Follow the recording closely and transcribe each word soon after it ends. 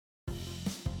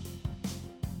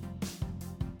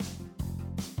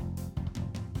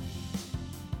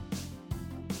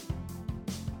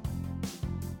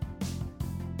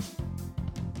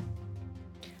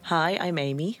Hi, I'm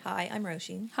Amy. Hi, I'm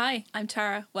Roisin. Hi, I'm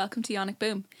Tara. Welcome to Yonic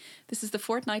Boom. This is the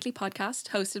fortnightly podcast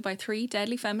hosted by three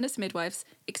deadly feminist midwives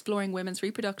exploring women's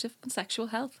reproductive and sexual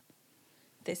health.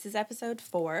 This is episode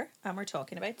 4 and we're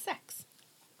talking about sex.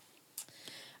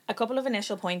 A couple of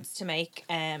initial points to make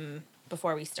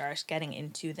before we start getting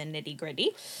into the nitty gritty.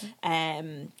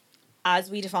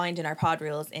 As we defined in our pod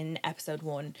rules in episode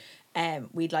 1,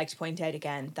 we'd like to point out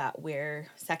again that we're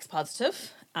sex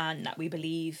positive and that we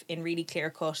believe in really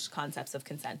clear-cut concepts of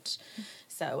consent.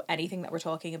 So anything that we're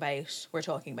talking about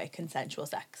consensual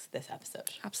sex this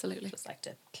episode. Absolutely. Just like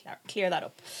to clear that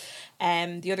up.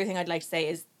 The other thing I'd like to say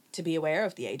is to be aware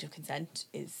of the age of consent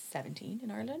is 17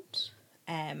 in Ireland.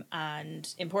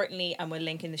 And importantly, and we'll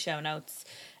link in the show notes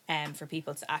for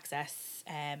people to access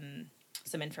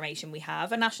some information. We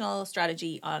have a national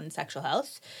strategy on sexual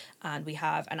health and we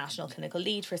have a national clinical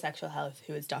lead for sexual health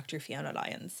who is Dr. Fiona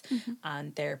Lyons,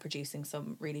 and they're producing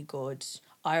some really good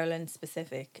Ireland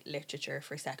specific literature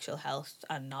for sexual health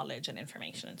and knowledge and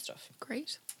information and stuff.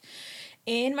 Great.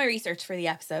 In my research for the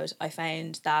episode, I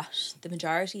found that the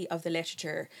majority of the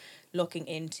literature looking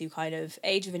into kind of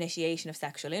age of initiation of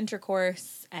sexual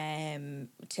intercourse,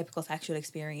 typical sexual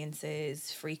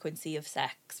experiences, frequency of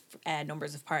sex,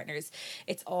 numbers of partners,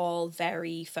 it's all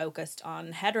very focused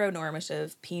on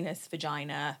heteronormative penis,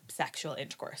 vagina, sexual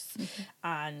intercourse.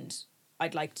 And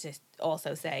I'd like to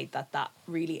also say that that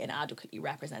really inadequately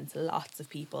represents lots of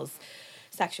people's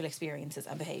sexual experiences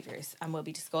and behaviours. And we'll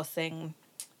be discussing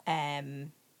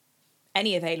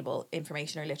any available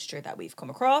information or literature that we've come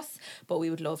across, but we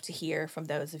would love to hear from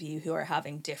those of you who are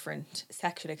having different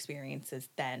sexual experiences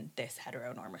than this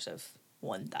heteronormative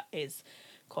one that is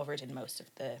covered in most of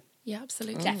the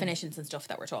absolutely definitions and stuff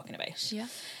that we're talking about. Yeah.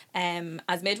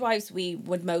 As midwives, we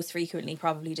would most frequently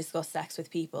probably discuss sex with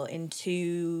people in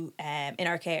two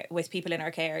people in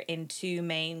our care in two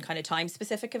main kind of time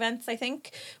specific events, I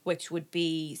think, which would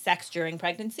be sex during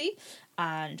pregnancy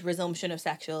and resumption of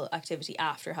sexual activity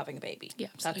after having a baby. Yeah,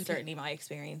 absolutely. That's certainly my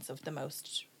experience of the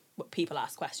most. People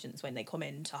ask questions when they come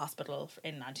into hospital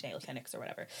in antenatal clinics or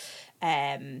whatever.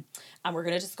 And we're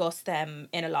going to discuss them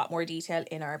in a lot more detail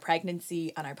in our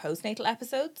pregnancy and our postnatal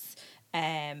episodes.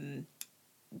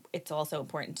 It's also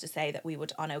important to say that we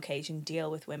would on occasion deal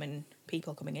with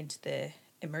people coming into the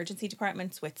emergency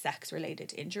departments with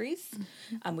sex-related injuries,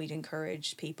 and we'd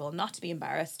encourage people not to be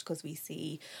embarrassed because we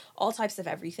see all types of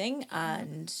everything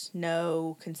and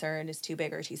no concern is too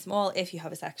big or too small. If you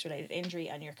have a sex-related injury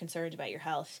and you're concerned about your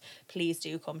health, please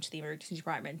do come to the emergency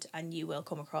department and you will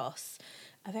come across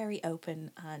a very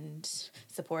open and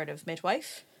supportive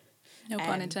midwife. No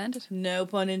pun intended. No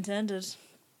pun intended.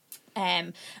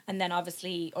 And then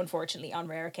obviously, unfortunately, on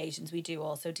rare occasions, we do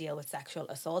also deal with sexual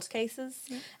assault cases.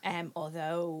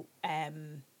 Although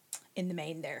in the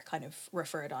main, they're kind of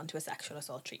referred on to a sexual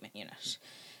assault treatment unit.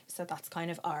 So that's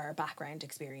kind of our background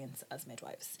experience as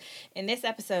midwives. In this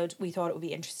episode, we thought it would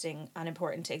be interesting and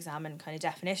important to examine kind of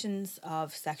definitions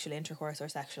of sexual intercourse or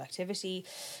sexual activity,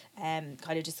 kind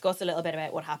of discuss a little bit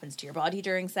about what happens to your body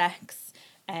during sex,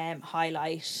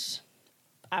 highlight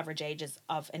average ages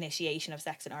of initiation of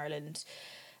sex in Ireland,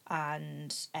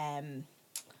 and I'm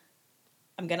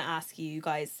going to ask you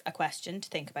guys a question to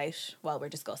think about while we're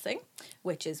discussing,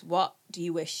 which is, what do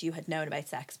you wish you had known about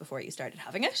sex before you started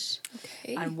having it?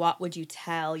 Okay. And what would you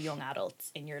tell young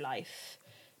adults in your life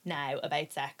now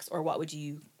about sex, or what would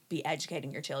you be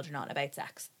educating your children on about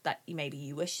sex that maybe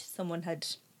you wish someone had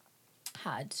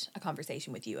a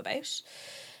conversation with you about?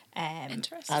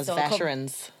 Interesting. As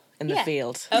veterans in the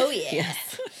field. Oh yeah.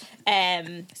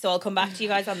 Yes. So I'll come back to you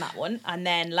guys on that one. And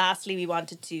then lastly, we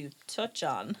wanted to touch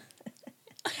on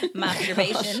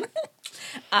masturbation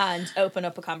and open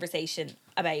up a conversation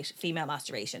about female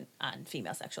masturbation and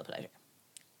female sexual pleasure.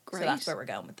 Great. So that's where we're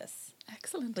going with this.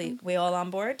 Excellent. We all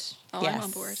on board? Oh, Yes. I'm on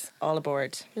board. All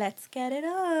aboard. Let's get it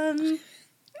on.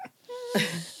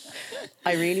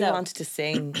 I really wanted to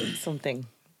sing something.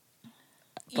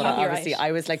 But obviously, Copyright.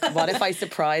 I was like, what if I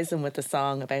surprise him with a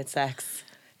song about sex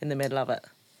in the middle of it?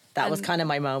 That was kind of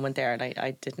my moment there, and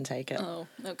I didn't take it. Oh,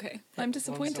 okay. I'm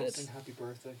disappointed. Happy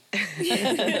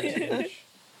birthday.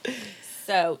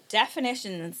 So,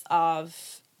 definitions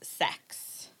of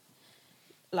sex.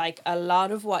 Like, a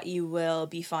lot of what you will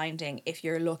be finding if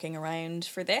you're looking around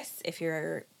for this, if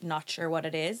you're not sure what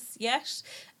it is yet,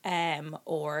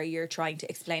 or you're trying to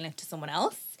explain it to someone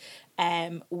else,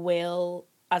 will,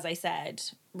 as I said,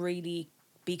 really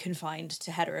be confined to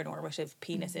heteronormative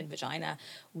penis in vagina,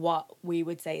 what we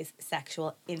would say is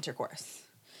sexual intercourse.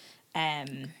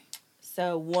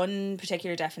 So one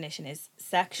particular definition is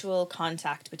sexual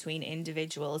contact between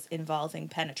individuals involving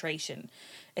penetration,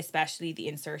 especially the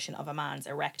insertion of a man's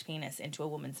erect penis into a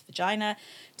woman's vagina,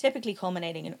 typically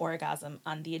culminating in orgasm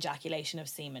and the ejaculation of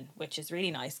semen, which is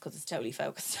really nice because it's totally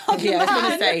focused on the Yeah, I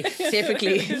was man. going to say,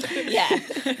 typically. Yeah.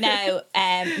 Now,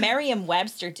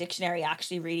 Merriam-Webster dictionary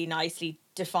actually really nicely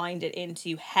defined it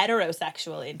into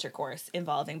heterosexual intercourse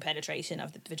involving penetration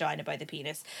of the vagina by the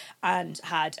penis, and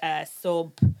had a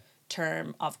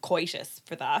sub-term of coitus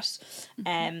for that.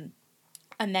 And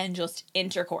then just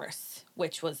intercourse,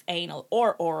 which was anal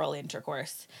or oral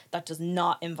intercourse that does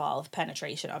not involve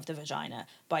penetration of the vagina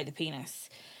by the penis.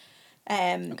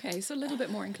 Okay, so a little bit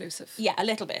more inclusive. Yeah, a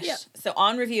little bit. Yeah. So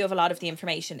on review of a lot of the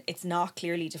information, it's not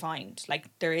clearly defined. Like,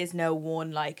 there is no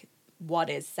one, like, what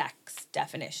is sex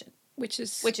definition. Which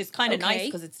is kind of nice okay.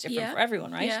 because it's different Yeah. for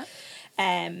everyone, right?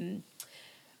 Yeah.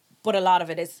 But a lot of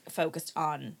it is focused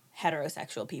on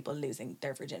heterosexual people losing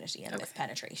their virginity and this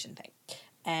penetration thing.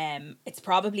 It's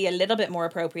probably a little bit more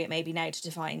appropriate maybe now to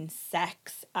define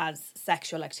sex as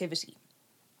sexual activity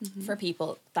for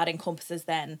people. That encompasses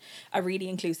then a really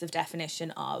inclusive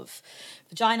definition of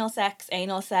vaginal sex,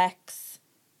 anal sex,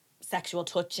 sexual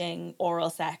touching, oral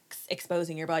sex,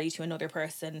 exposing your body to another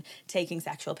person, taking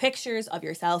sexual pictures of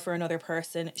yourself or another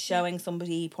person, showing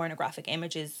somebody pornographic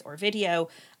images or video,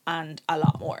 and a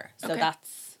lot more. So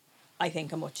that's, I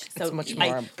think, It's much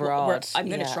more broad. I'm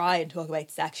going to Yeah. try and talk about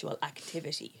sexual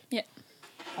activity Yeah.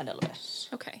 a little bit.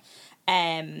 Okay.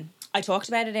 I talked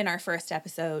about it in our first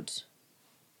episode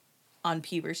on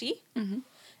puberty.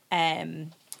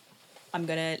 I'm going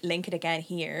to link it again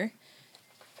here.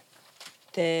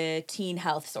 The Teen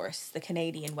Health Source, the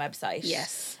Canadian website,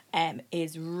 Yes.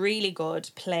 is really good,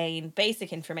 plain,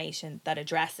 basic information that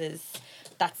addresses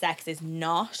that sex is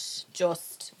not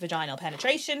just vaginal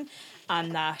penetration,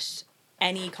 and that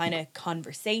any kind of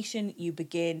conversation you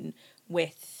begin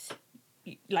with,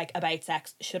 like, about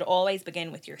sex, should always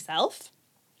begin with yourself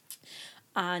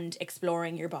and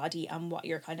exploring your body and what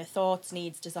your kind of thoughts,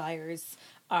 needs, desires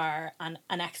are, and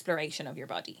an exploration of your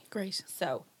body. Great.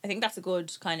 So I think that's a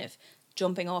good kind of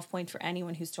jumping off point for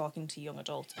anyone who's talking to young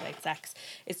adults about sex,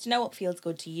 is to know what feels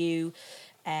good to you,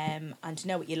 and to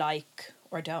know what you like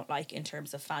or don't like in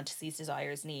terms of fantasies,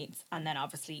 desires, needs, and then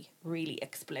obviously really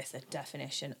explicit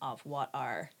definition of what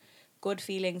are good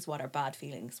feelings, what are bad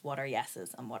feelings, what are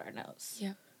yeses and what are nos.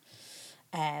 Yeah.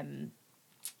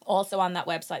 Also on that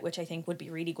website, which I think would be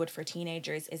really good for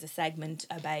teenagers, is a segment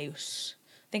about,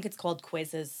 I think it's called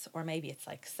quizzes, or maybe it's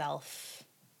like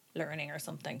self-learning or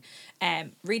something.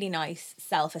 Really nice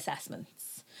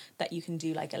self-assessments that you can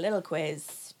do, like a little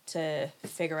quiz to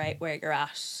figure out where you're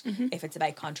at. If it's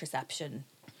about contraception,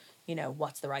 you know,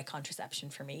 what's the right contraception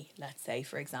for me, let's say,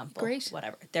 for example. Great.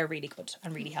 Whatever. They're really good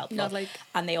and really helpful. Not like-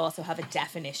 And they also have a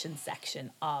definition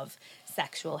section of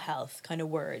sexual health kind of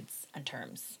words and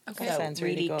terms. Okay. So Sounds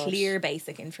really good. clear,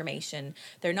 basic information.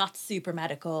 They're not super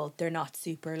medical. They're not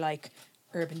super like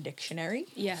Urban Dictionary.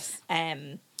 Yes.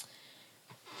 And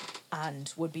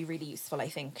would be really useful, I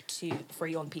think, for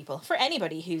young people, for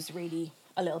anybody who's really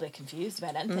a little bit confused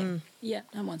about anything. Yeah.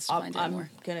 And wants to find out I'm more.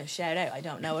 gonna shout out, I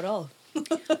don't know at all.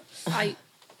 I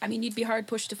mean, you'd be hard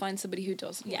pushed to find somebody who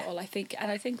doesn't. Yeah. At all, I think, and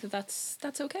I think that's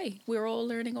okay. We're all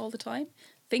learning all the time.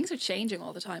 Things are changing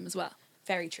all the time as well.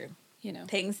 Very true. You know.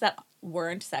 Things that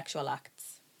weren't sexual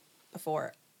acts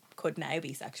before could now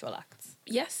be sexual acts.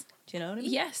 Yes. Do you know what I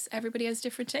mean? Yes. Everybody has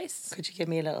different tastes. Could you give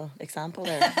me a little example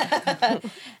there?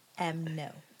 No.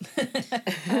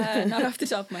 Not off the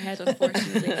top of my head,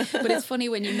 unfortunately. But it's funny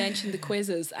when you mentioned the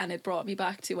quizzes, and it brought me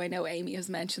back to, I know Amy has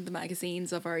mentioned the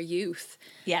magazines of our youth.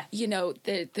 Yeah. You know,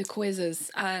 the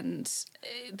quizzes and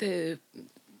the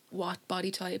what body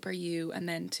type are you, and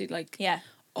then to like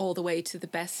all the way to the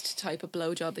best type of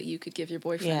blowjob that you could give your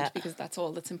boyfriend, Yeah. because that's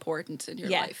all that's important in your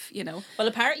Yeah. life, you know. Well,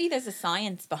 apparently there's a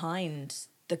science behind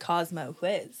the Cosmo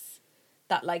quiz.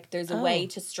 That, like, there's a way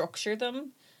to structure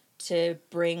them to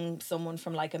bring someone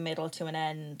from, like, a middle to an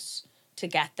end, to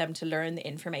get them to learn the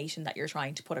information that you're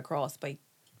trying to put across by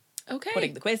Okay.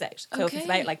 putting the quiz out. So if it's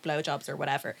Okay. about, like, blowjobs or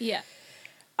whatever, Yeah.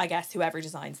 I guess whoever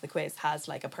designs the quiz has,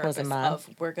 like, a purpose a man. of,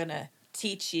 we're going to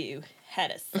teach you how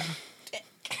to suck dick.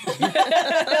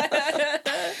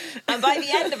 And by the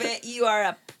end of it, you are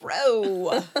a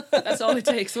pro. That's all it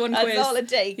takes. One quiz. That's all it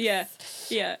takes. Yeah.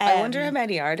 Yeah. I wonder how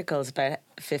many articles about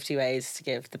 50 ways to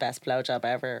give the best blowjob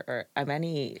ever, or how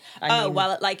many. I mean,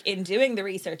 Well, like, in doing the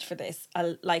research for this,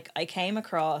 I came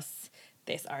across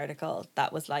this article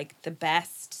that was like the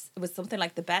best. It was something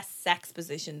like the best sex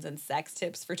positions and sex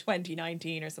tips for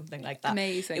 2019 or something like that.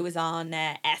 Amazing. It was on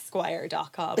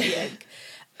Esquire.com, I think.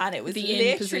 And it was The in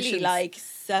literally positions. like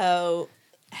so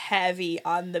heavy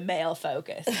on the male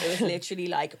focus. It was literally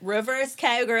like reverse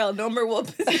cowgirl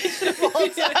 #1 position of all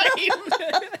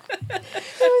time.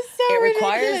 It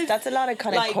requires, that's a lot of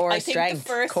kind of core strength. I think the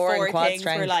first core four and quad things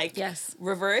strength. were like Yes.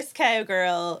 reverse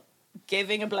cowgirl,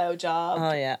 giving a blowjob,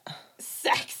 Oh yeah.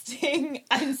 sexting,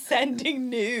 and sending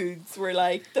nudes were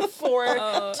like the four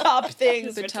top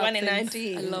things The for top things.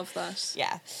 2019. I love that.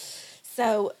 Yeah.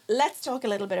 So let's talk a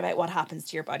little bit about what happens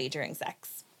to your body during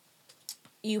sex.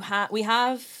 We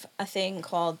have a thing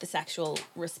called the sexual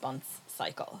response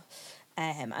cycle.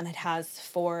 And it has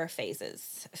 4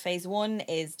 phases. Phase 1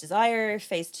 is desire,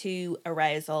 phase 2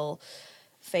 arousal,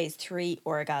 phase 3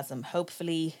 orgasm,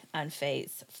 hopefully, and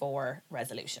phase 4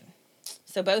 resolution.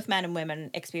 So both men and women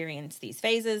experience these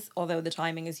phases, although the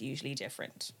timing is usually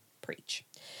different. Preach.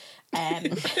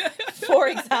 For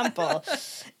example,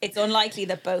 it's unlikely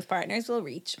that both partners will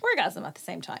reach orgasm at the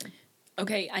same time.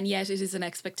 Okay, and yet it is an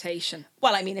expectation.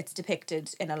 Well, I mean, it's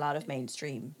depicted in a lot of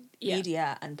mainstream Yeah.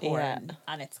 media and porn, Yeah.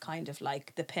 and it's kind of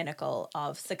like the pinnacle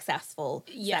of successful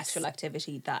Yes. sexual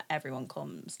activity that everyone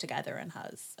comes together and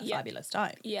has a Yeah. fabulous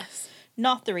time. Yes.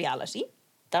 Not the reality.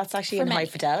 That's actually For in many.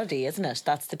 High Fidelity, isn't it?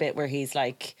 That's the bit where he's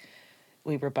like,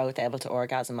 we were both able to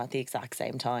orgasm at the exact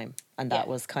same time. And that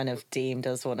Yeah. was kind of deemed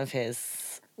as one of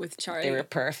his, With Charlie. they were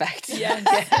perfect. Yeah.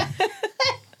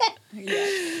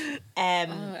 Yeah.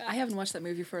 I haven't watched that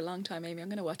movie for a long time, Amy. I'm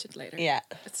going to watch it later. Yeah.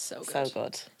 It's so good. So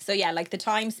good. So yeah, like the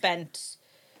time spent,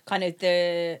 kind of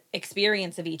the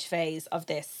experience of each phase of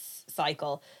this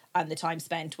cycle and the time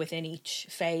spent within each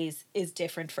phase is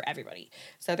different for everybody.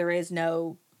 So there is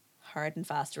no hard and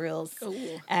fast rules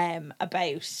Ooh.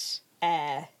 about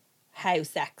how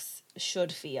sex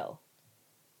should feel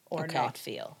or Okay. not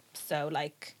feel. So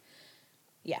like,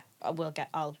 yeah,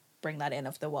 I'll bring that in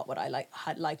of the what would I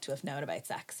had like to have known about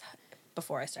sex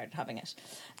before I started having it.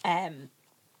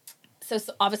 So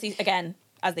obviously, again,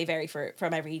 as they vary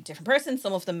from every different person,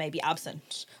 some of them may be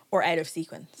absent or out of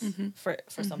sequence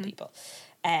for some people.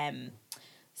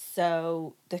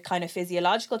 So the kind of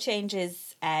physiological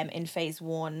changes in phase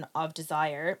 1 of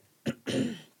desire,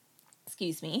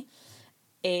 excuse me,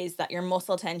 is that your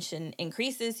muscle tension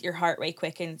increases, your heart rate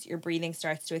quickens, your breathing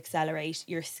starts to accelerate,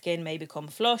 your skin may become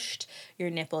flushed, your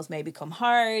nipples may become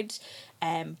hard,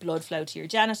 blood flow to your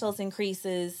genitals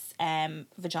increases,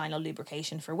 vaginal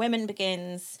lubrication for women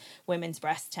begins, women's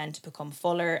breasts tend to become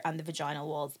fuller and the vaginal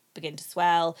walls begin to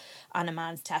swell, and a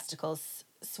man's testicles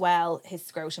swell, his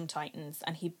scrotum tightens,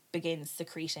 and he begins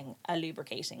secreting a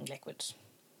lubricating liquid.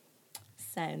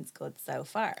 Sounds good so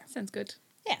far. Sounds good.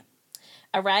 Yeah.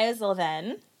 Arousal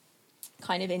then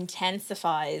kind of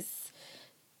intensifies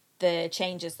the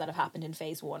changes that have happened in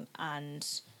phase 1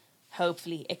 and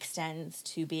hopefully extends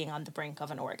to being on the brink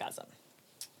of an orgasm.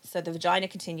 So the vagina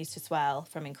continues to swell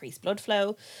from increased blood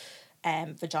flow.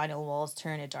 Vaginal walls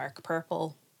turn a dark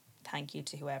purple. Thank you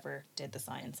to whoever did the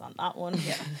science on that one.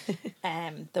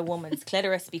 Yeah. The woman's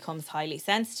clitoris becomes highly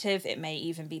sensitive. It may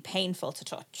even be painful to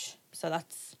touch. So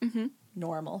that's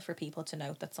normal for people to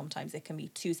note that sometimes it can be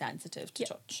too sensitive to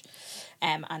touch.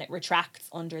 And it retracts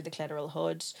under the clitoral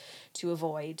hood to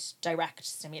avoid direct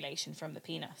stimulation from the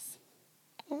penis.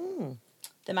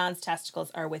 The man's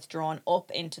testicles are withdrawn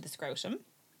up into the scrotum,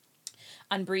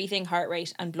 and breathing, heart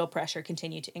rate, and blood pressure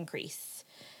continue to increase.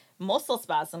 Muscle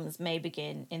spasms may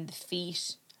begin in the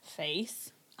feet,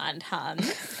 face, and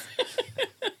hands.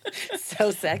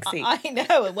 So sexy. I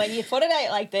know, and when you put it out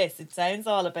like this, it sounds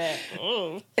all a bit.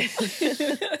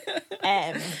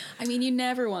 I mean, you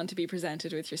never want to be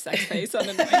presented with your sex face on,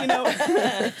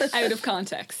 out of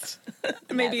context.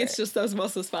 Maybe Never. it's just those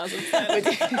muscle spasms.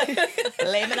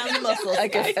 Blame it on the muscles.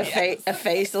 Like a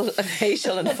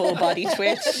facial and full body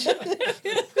twitch.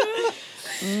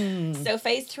 So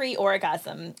phase 3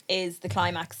 orgasm is the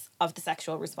climax of the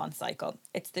sexual response cycle.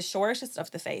 It's the shortest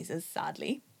of the phases,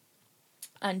 sadly,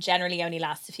 and generally only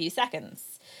lasts a few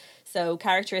seconds. So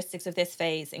characteristics of this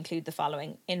phase include the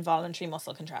following: involuntary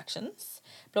muscle contractions,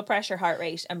 blood pressure, heart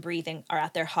rate, and breathing are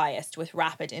at their highest with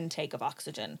rapid intake of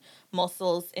oxygen.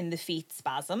 Muscles in the feet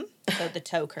spasm, so the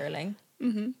toe curling.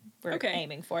 We're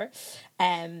aiming for.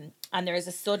 And there is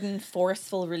a sudden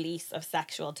forceful release of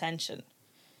sexual tension.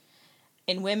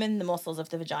 In women, the muscles of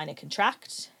the vagina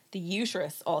contract. The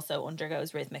uterus also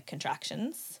undergoes rhythmic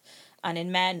contractions. And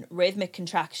in men, rhythmic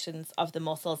contractions of the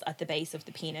muscles at the base of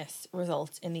the penis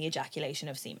result in the ejaculation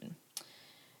of semen.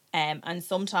 And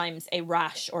sometimes a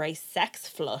rash or a sex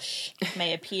flush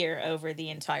may appear over the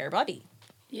entire body.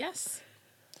 Yes.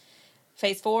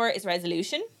 Phase 4 is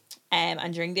resolution.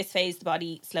 And during this phase, the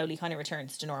body slowly kind of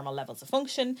returns to normal levels of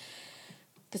function.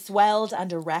 The swelled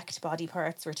and erect body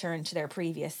parts return to their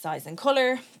previous size and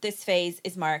colour. This phase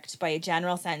is marked by a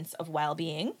general sense of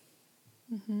well-being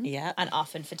Yeah. and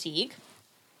often fatigue.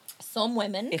 Some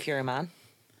women, If you're a man.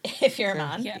 if you're a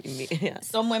man, Yeah.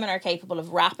 some women are capable of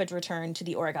rapid return to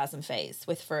the orgasm phase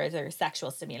with further sexual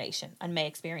stimulation and may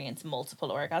experience multiple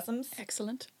orgasms.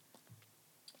 Excellent.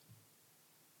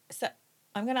 So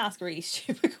I'm going to ask a really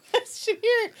stupid question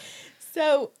here.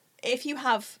 So if you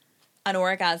have an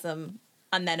orgasm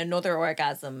and then another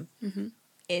orgasm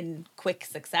in quick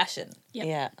succession,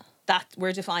 Yeah. that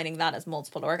we're defining that as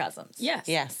multiple orgasms. Yes.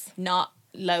 Yes. Not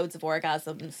loads of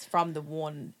orgasms from the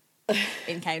one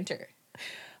encounter.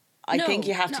 I No, think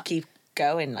you have no. to keep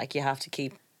going. Like, you have to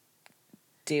keep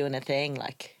doing a thing.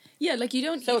 Like, Yeah, like you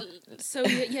don't. So-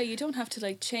 You don't have to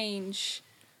like change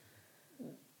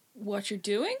what you're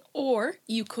doing, or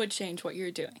you could change what you're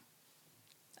doing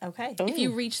Okay. if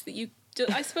you reach the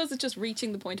I suppose it's just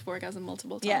reaching the point of orgasm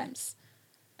multiple Yeah. times.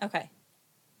 Okay.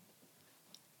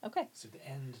 Okay. So the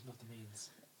end, not the means.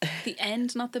 The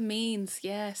end, not the means.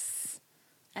 Yes,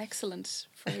 excellent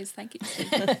phrase. Thank you.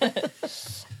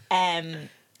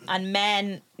 And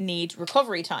men need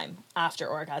recovery time after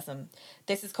orgasm.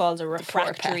 This is called a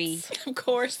refractory. pets. Of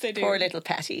course they do. poor little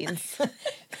patties.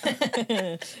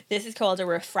 This is called a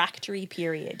refractory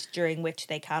period during which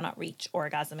they cannot reach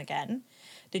orgasm again.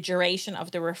 The duration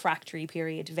of the refractory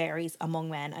period varies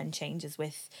among men and changes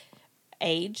with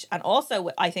age, and also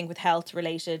I think with health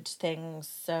related things.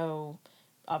 So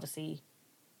obviously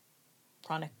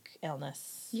chronic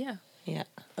illness, Yeah. Yeah.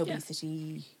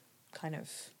 obesity, kind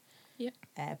of Yeah.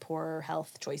 poor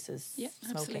health choices, Yeah,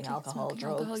 smoking, absolutely. alcohol, Smoking,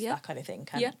 drugs, alcohol, yeah. that kind of thing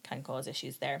Yeah. can cause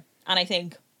issues there. And I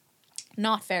think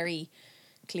not very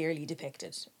clearly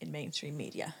depicted in mainstream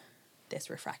media, this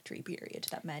refractory period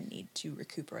that men need to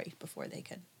recuperate before they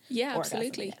can Yeah, orgasm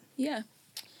absolutely. again. Yeah.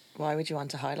 Why would you want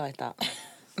to highlight that?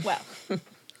 Well,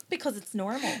 because it's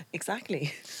normal.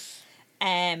 Exactly.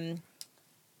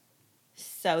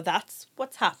 So that's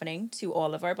what's happening to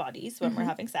all of our bodies when we're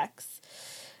having sex.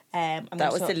 I'm That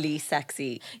going was to- the least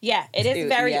sexy. Yeah, it is a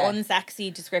very yeah.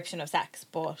 unsexy description of sex,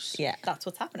 but Yeah. that's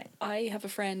what's happening. I have a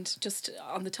friend, just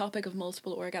on the topic of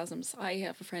multiple orgasms, I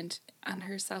have a friend and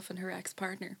herself and her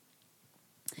ex-partner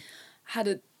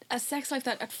had a sex life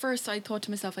that at first I thought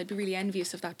to myself I'd be really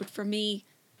envious of that, but for me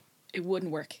it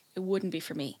wouldn't work. It wouldn't be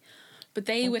for me. But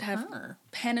they would have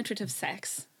penetrative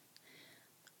sex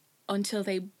until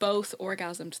they both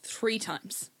orgasmed 3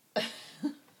 times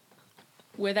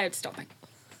without stopping.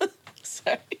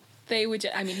 Sorry. They would,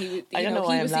 I mean, he I don't know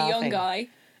why he I'm was a young laughing. guy.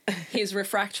 His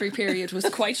refractory period was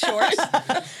quite short.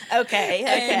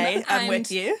 Okay, I'm with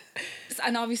and- you.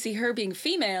 And obviously her being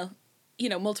female, you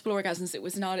know, multiple orgasms, it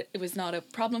was not a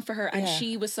problem for her, and Yeah.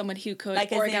 she was someone who could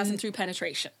Like, as orgasm in- through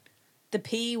penetration. The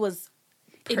pee was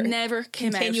It never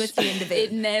came out. continuously in the vein.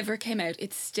 It never came out.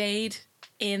 It stayed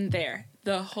in there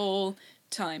the whole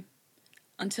time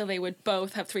until they would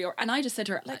both have 3 and I just said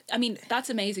to her, I mean, that's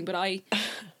amazing, but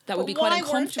that would be quite why weren't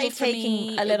uncomfortable they for me.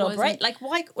 taking a It little wasn't- break? Like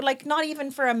why? Like not even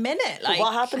for a minute. Like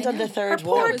What happened on the her third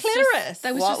poor one? That was just- clitoris.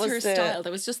 That was What just was her the- style.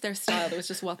 That was just their style. That was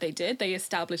just what they did. They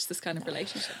established this kind of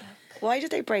relationship. Why did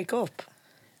they break up?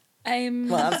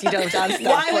 Well, obviously you don't answer that.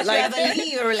 Why but would you like, ever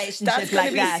leave a relationship that's going like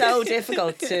to be that? so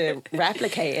difficult to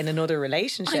replicate in another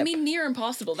relationship. I mean, near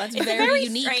impossible. That's It's very, a very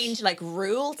unique. strange like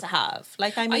rule to have.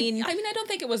 Like I mean, I don't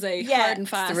think it was a Yeah, hard and it's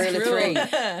fast the rule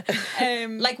of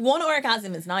 3. like one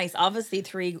orgasm is nice. Obviously,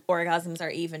 3 orgasms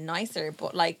are even nicer.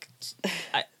 But like,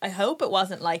 I hope it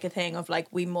wasn't like a thing of like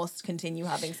we must continue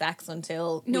having sex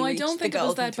until No, we I reach don't the think it was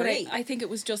golden that, but 3. I think it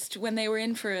was just when they were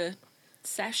in for a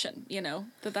session, you know,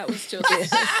 that was just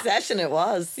Session it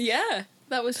was. yeah,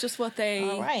 that was just what they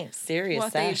All right. Serious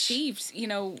what they sesh. achieved, you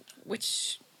know,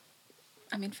 which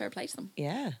I mean, fair play to them.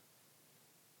 Yeah.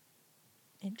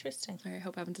 Interesting. I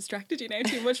hope I haven't distracted you now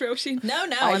too much, Roisin. No,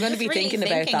 I'm I'm gonna just be really thinking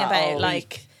about that all like,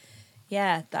 week.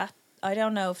 yeah, that I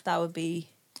don't know if that would be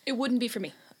It wouldn't be for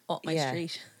me. up my Yeah.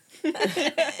 street.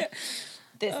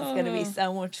 This is going to be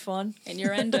so much fun.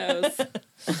 Innuendos.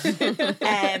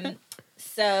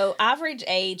 So, average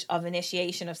age of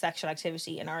initiation of sexual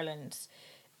activity in Ireland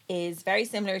is very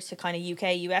similar to kind of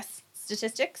UK, US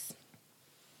statistics.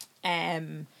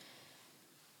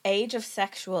 Age of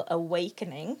sexual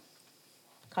awakening,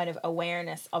 kind of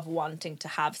awareness of wanting to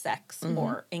have sex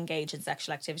or engage in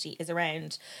sexual activity, is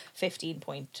around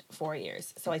 15.4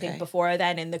 years. So I think Okay. before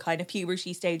then, in the kind of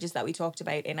puberty stages that we talked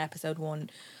about in episode 1,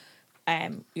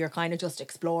 you're kind of just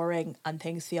exploring and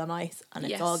things feel nice and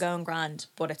it's Yes. all going grand,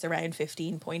 but it's around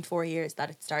 15.4 years that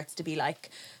it starts to be like,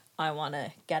 I want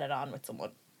to get it on with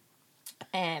someone.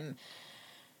 And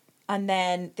And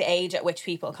then the age at which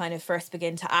people kind of first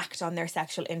begin to act on their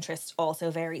sexual interest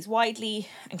also varies widely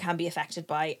and can be affected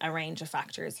by a range of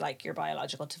factors like your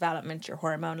biological development, your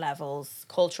hormone levels,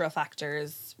 cultural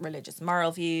factors, religious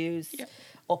moral views,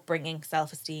 upbringing,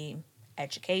 self-esteem,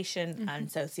 education, and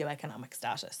socioeconomic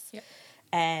status.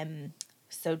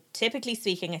 So typically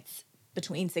speaking, it's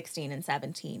between 16 and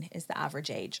 17 is the average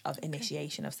age of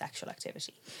initiation of sexual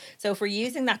activity. So if we're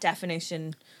using that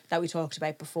definition that we talked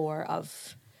about before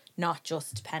of not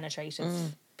just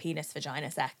penetrative penis vagina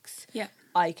sex,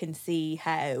 I can see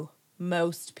how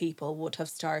most people would have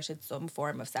started some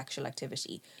form of sexual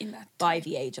activity In that by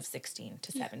the age of 16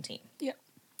 to 17. Yeah.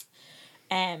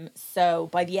 So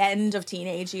by the end of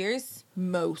teenage years,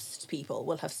 most people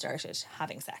will have started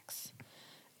having sex.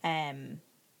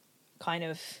 Kind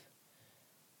of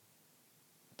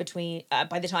between,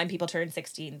 by the time people turn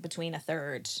 16, between a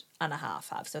third and a half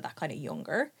have. So that kind of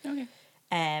younger Okay.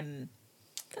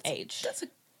 age. That's a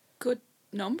good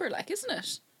number, like, isn't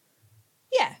it?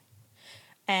 Yeah.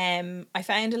 I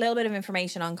found a little bit of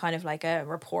information on kind of like a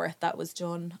report that was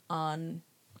done on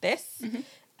this.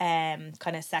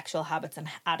 Kind of sexual habits and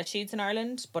attitudes in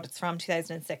Ireland, but it's from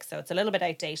 2006, so it's a little bit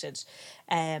outdated.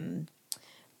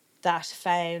 That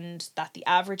found that the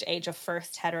average age of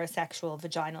first heterosexual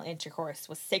vaginal intercourse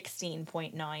was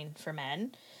 16.9 for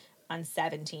men and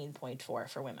 17.4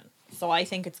 for women. So I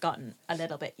think it's gotten a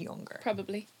little bit younger.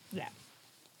 Probably. Yeah.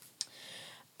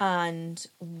 And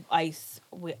I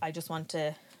just want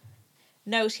to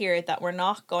note here that we're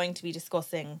not going to be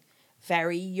discussing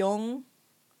very young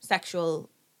sexual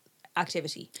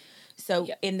activity. So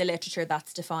in the literature,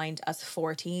 that's defined as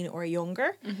 14 or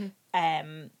younger.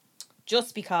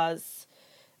 Just because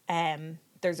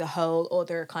there's a whole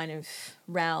other kind of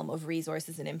realm of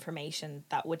resources and information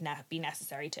that would be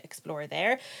necessary to explore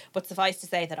there. But suffice to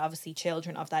say that obviously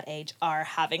children of that age are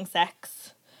having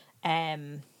sex.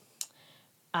 And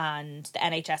the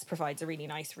NHS provides a really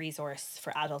nice resource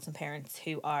for adults and parents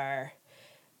who are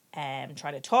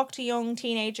trying to talk to young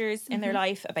teenagers in their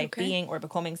life about being or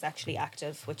becoming sexually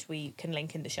active, which we can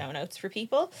link in the show notes for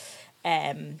people.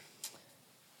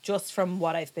 Just from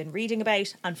what I've been reading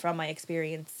about and from my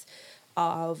experience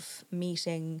of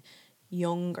meeting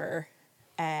younger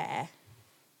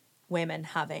women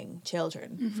having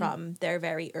children from their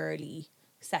very early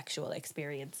sexual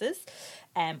experiences,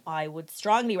 I would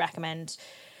strongly recommend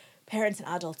parents and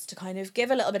adults to kind of give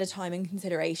a little bit of time and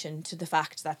consideration to the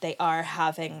fact that they are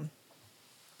having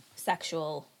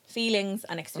sexual feelings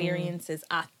and experiences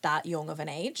at that young of an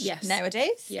age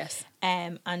nowadays. Yes.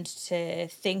 And to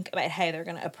think about how they're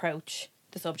going to approach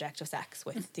the subject of sex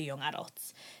with the young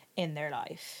adults in their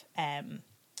life.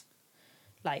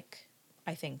 Like,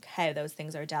 I think how those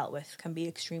things are dealt with can be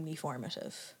extremely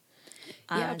formative.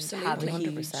 And absolutely. have a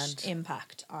huge 100%.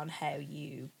 impact on how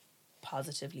you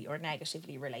positively or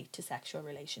negatively relate to sexual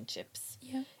relationships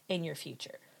in your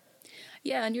future.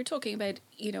 Yeah, and you're talking about,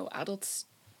 you know, adults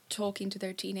talking to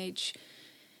their teenage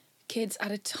kids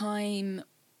at a time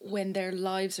when their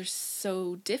lives are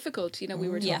so difficult. You know, we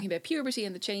were talking about puberty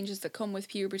and the changes that come with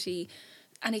puberty,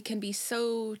 and it can be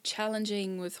so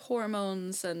challenging with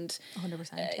hormones and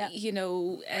 100%, you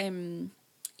know,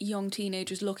 young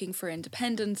teenagers looking for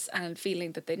independence and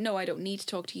feeling that I don't need to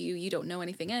talk to you, you don't know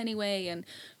anything anyway, and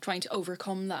trying to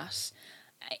overcome that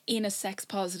in a sex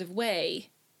positive way.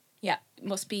 Yeah.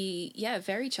 Must be,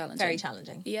 very challenging. Very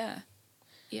challenging. Yeah.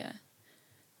 Yeah.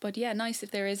 But nice if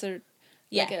there is a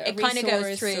it kind of goes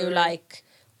resource through or- like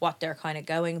what they're kind of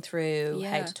going through,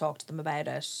 how Yeah. to talk to them about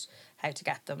it, how to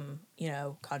get them, you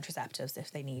know, contraceptives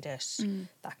if they need it,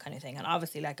 that kind of thing. And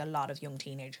obviously, like, a lot of young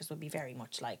teenagers would be very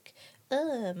much like,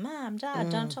 Mom, Dad,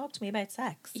 don't talk to me about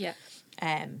sex. Yeah.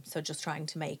 So just trying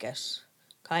to make it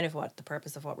kind of what the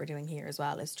purpose of what we're doing here as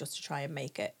well is just to try and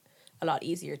make it a lot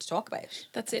easier to talk about.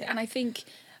 That's it. And I think,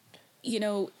 you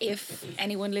know, if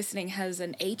anyone listening has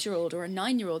an 8-year-old or a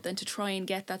 9-year-old, then to try and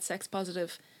get that sex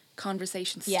positive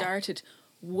conversation started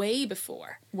way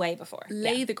before. Way before.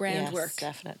 Lay the groundwork. Yes,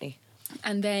 definitely.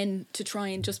 And then to try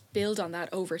and just build on that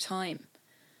over time.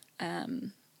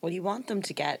 Well, you want them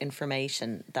to get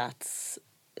information that's,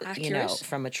 Accurate. you know,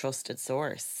 from a trusted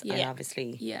source. Yeah. And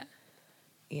obviously, Yeah.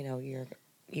 you know, you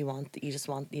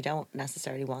don't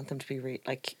necessarily want them to be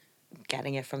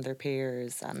getting it from their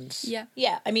peers and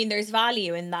Yeah, I mean, there's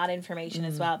value in that information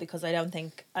as well, because I don't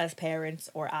think as parents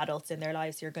or adults in their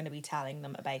lives you're going to be telling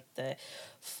them about the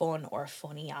fun or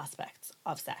funny aspects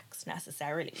of sex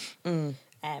necessarily.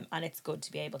 And it's good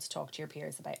to be able to talk to your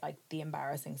peers about like the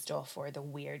embarrassing stuff or the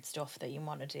weird stuff that you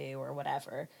want to do or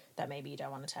whatever that maybe you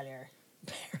don't want to tell your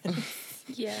parents.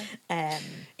 Yeah.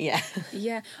 yeah.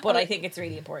 Yeah. But I think it's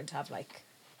really important to have like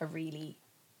a really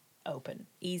open,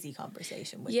 easy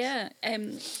conversation with. Yeah,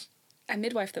 a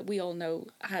midwife that we all know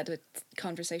had a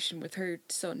conversation with her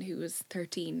son who was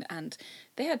 13, and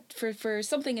they had for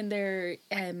something in their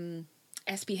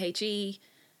SPHE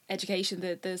education,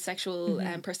 the sexual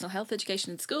and personal health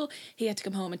education in school, he had to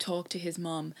come home and talk to his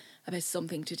mom about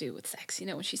something to do with sex, you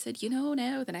know, and she said, you know,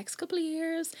 now the next couple of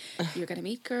years you're going to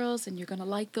meet girls and you're going to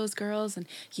like those girls, and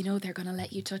you know they're going to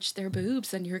let you touch their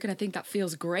boobs and you're going to think that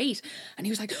feels great. And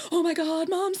he was like, oh my god,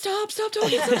 mom, stop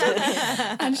talking,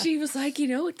 and she was like, you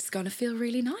know, it's going to feel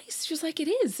really nice. She was like,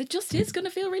 it just is going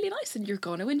to feel really nice and you're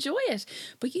going to enjoy it,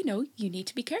 but you know, you need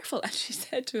to be careful. And she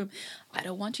said to him, I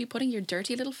don't want you putting your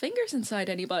dirty little fingers inside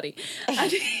anybody.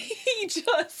 And he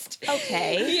just,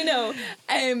 Okay, you know,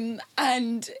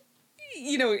 and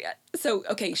you know, so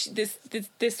okay,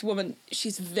 this woman,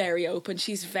 she's very open,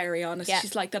 she's very honest, Yeah.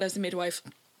 she's like that as a midwife.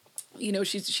 You know,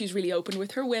 she's really open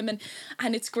with her women,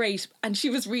 and it's great. And she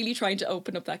was really trying to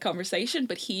open up that conversation,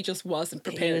 but he just wasn't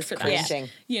prepared was for that. cringing.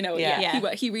 You know,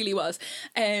 Yeah. he really was.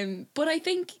 But I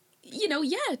think, you know,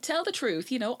 yeah, tell the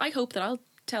truth. You know, I hope that I'll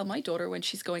tell my daughter when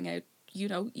she's going out, you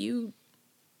know, you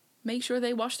make sure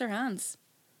they wash their hands.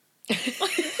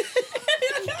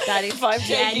 that is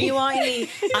genuinely,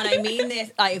 and I mean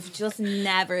this, I've just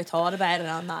never thought about it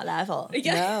on that level.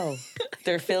 Yeah. No,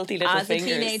 they're filthy little As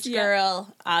fingers. a teenage Yeah.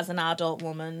 girl, as an adult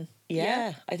woman,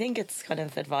 Yeah, I think it's kind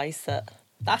of advice that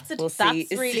that's We'll see.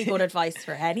 that's really good advice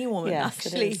for any woman. Yes, it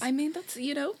actually, is. I mean, that's,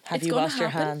 you know, have it's you gonna washed your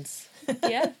happen. hands?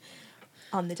 Yeah.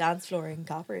 on the dance floor in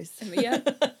Coppers. Yeah.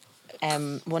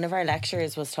 One of our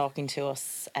lecturers was talking to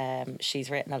us. She's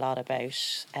written a lot about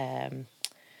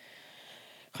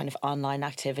kind of online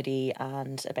activity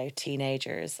and about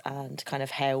teenagers and kind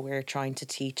of how we're trying to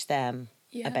teach them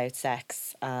Yeah. about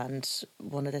sex. And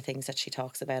one of the things that she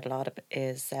talks about a lot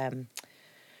is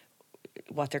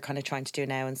what they're kind of trying to do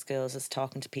now in schools is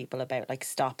talking to people about like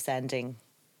stop sending,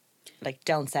 like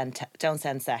don't send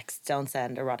sex, don't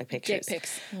send erotic pictures. Dick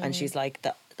pics. And she's like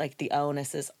the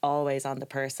onus is always on the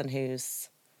person who's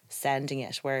sending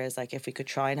it, whereas like if we could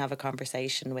try and have a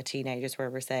conversation with teenagers where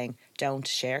we're saying don't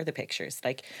share the pictures,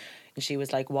 like, and she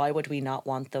was like, why would we not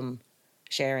want them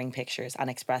sharing pictures and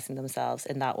expressing themselves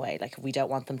in that way? Like, we don't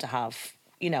want them to have,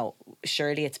 you know,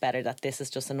 surely it's better that this is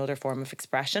just another form of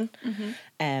expression.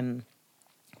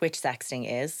 Which sexting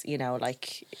is, you know,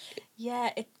 like,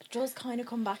 Yeah, it does kind of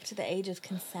come back to the age of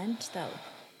consent, though.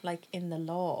 Like in the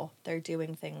law, they're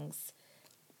doing things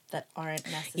that aren't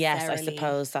necessarily. yes, I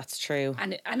suppose that's true.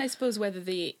 And I suppose whether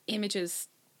the images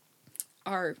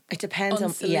are, It depends on,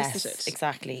 yes, unsolicited.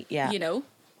 exactly, yeah. you know,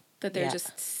 that they're Yeah.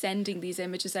 just sending these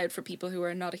images out for people who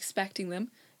are not expecting them.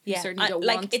 Who Yeah, certainly don't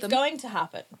like want it's them. going to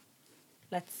happen.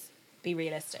 Let's be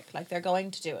realistic. Like they're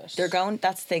going to do it. They're going,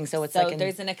 that's the thing, so it's So like,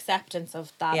 there's an acceptance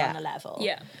of that Yeah. on a level.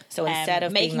 Yeah. so instead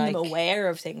of making being them like, aware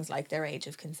of things like their age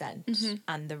of consent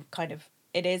and the kind of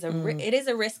it is a Mm. it is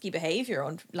a risky behavior.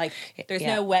 Like there's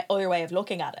Yeah. no other way of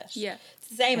looking at it. Yeah. It's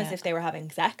the same as Yeah. if they were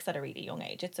having sex at a really young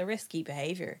age. It's a risky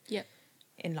behavior. Yeah.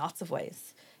 In lots of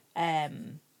ways.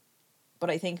 But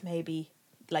I think maybe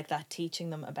like that, teaching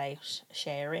them about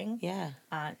sharing yeah,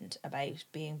 and about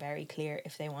being very clear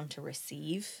if they want to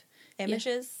receive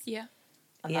images Yeah.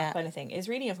 and Yeah. that kind of thing is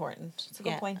really important. It's a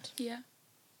good Yeah. point. Yeah.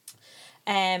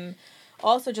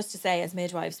 Also, just to say, as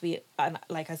midwives, we, and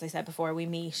like as I said before, we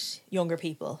meet younger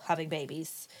people having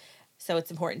babies, so it's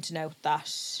important to note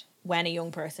that when a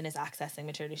young person is accessing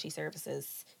maternity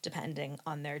services, depending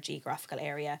on their geographical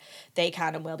area, they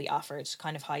can and will be offered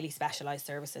kind of highly specialised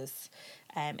services,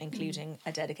 including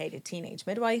a dedicated teenage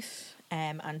midwife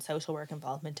and social work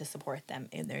involvement to support them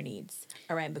in their needs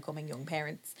around becoming young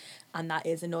parents. And that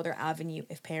is another avenue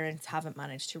if parents haven't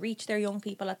managed to reach their young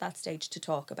people at that stage to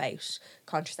talk about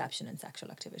contraception and sexual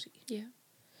activity. Yeah.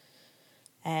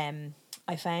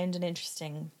 I found an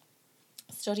interesting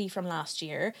study from last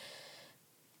year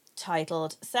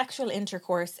titled Sexual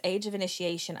Intercourse, Age of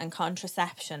Initiation and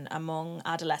Contraception Among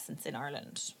Adolescents in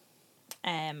Ireland.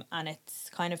 And it's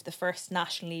kind of the first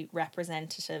nationally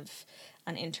representative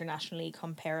and internationally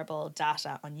comparable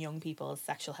data on young people's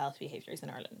sexual health behaviours in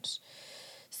Ireland.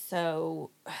 So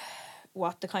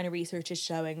what the kind of research is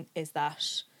showing is that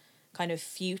kind of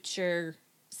future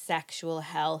sexual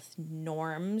health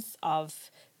norms of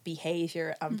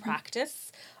behaviour and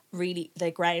practice, really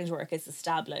the groundwork is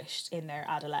established in their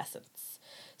adolescence.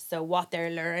 So what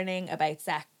they're learning about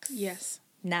sex Yes.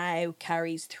 now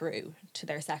carries through to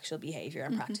their sexual behaviour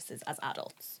and practices as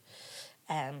adults.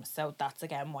 So that's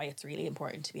again why it's really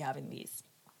important to be having these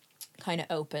kind of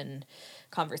open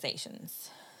conversations.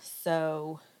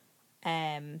 So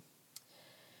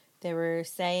they were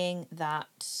saying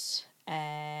that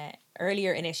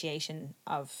earlier initiation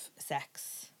of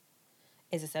sex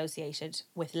is associated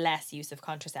with less use of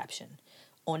contraception,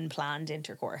 unplanned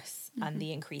intercourse, and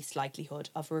the increased likelihood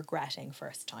of regretting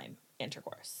first time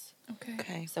intercourse. Okay.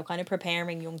 Okay. So kind of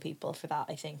preparing young people for that,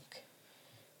 I think,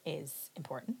 is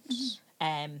important.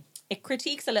 It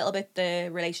critiques a little bit the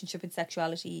relationship and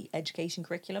sexuality education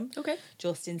curriculum. Okay.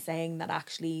 Just in saying that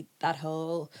actually that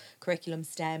whole curriculum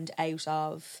stemmed out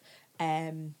of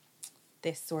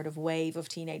this sort of wave of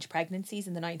teenage pregnancies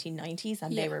in the 1990s,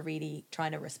 and Yeah. they were really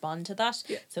trying to respond to that.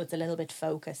 Yeah. So it's a little bit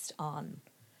focused on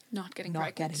Not getting not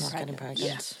pregnant. getting Not getting pregnant.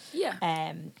 pregnant.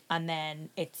 Yeah. And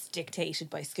then it's dictated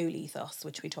by school ethos,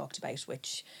 which we talked about,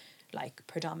 which like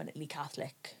predominantly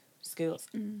Catholic schools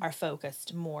are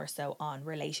focused more so on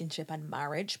relationship and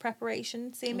marriage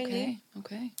preparation, seemingly,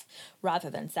 Okay. rather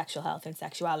than sexual health and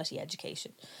sexuality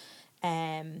education.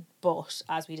 But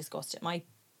as we discussed, it might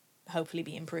hopefully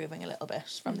be improving a little bit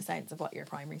from the sounds of what your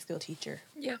primary school teacher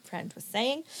Yeah. friend was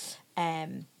saying.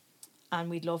 And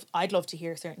I'd love to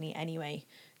hear, certainly anyway,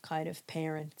 kind of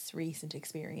parents' recent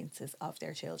experiences of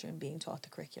their children being taught the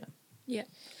curriculum. Yeah.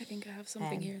 I think I have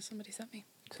something Um, here somebody sent me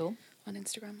Cool. on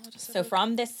Instagram. I'll just have a So look.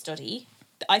 from this study,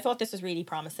 I thought this was really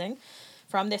promising.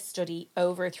 From this study,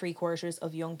 over 3/4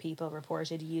 of young people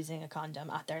reported using a condom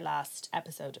at their last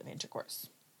episode of intercourse.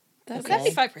 That's, Okay.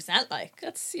 75%, like,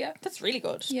 yeah. that's really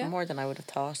good. Yeah. More than I would have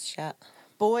thought, yeah.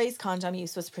 Boys' condom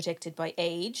use was predicted by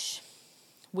age,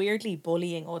 weirdly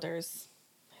bullying others,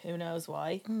 who knows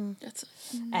why, That's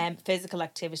physical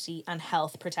activity and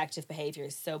health protective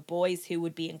behaviours. So boys who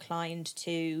would be inclined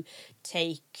to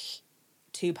take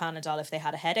 2 Panadol if they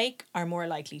had a headache are more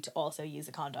likely to also use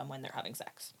a condom when they're having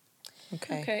sex.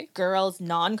 Okay. okay. Girls'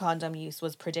 non-condom use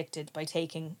was predicted by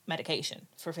taking medication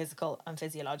for physical and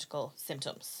physiological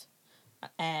symptoms.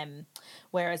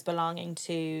 Whereas belonging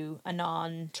to a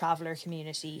non-traveller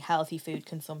community, healthy food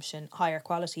consumption, higher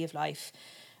quality of life,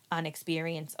 and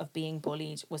experience of being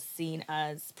bullied was seen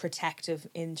as protective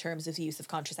in terms of use of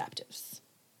contraceptives.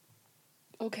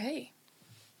 Okay.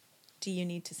 Do you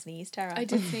need to sneeze, Tara? I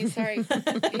did sneeze, sorry.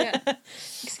 Yeah.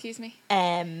 Excuse me.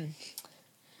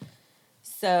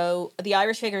 So the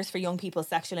Irish figures for young people's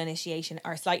sexual initiation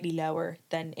are slightly lower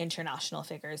than international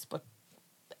figures, but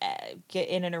get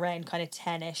in and around kind of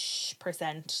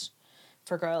 10-ish%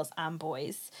 for girls and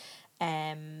boys.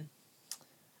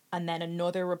 And then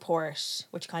another report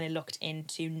which kind of looked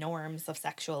into norms of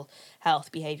sexual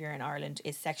health behaviour in Ireland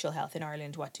is Sexual Health in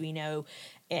Ireland, What Do We Know?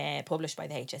 Published by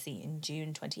the HSE in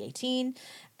June 2018.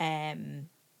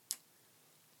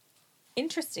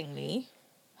 Interestingly,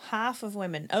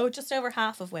 just over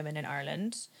half of women in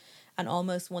Ireland and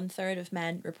almost 1/3 of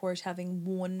men report having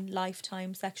one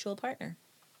lifetime sexual partner.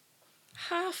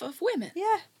 Half of women.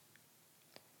 Yeah.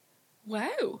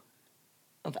 Wow.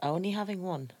 Of only having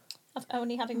one. Of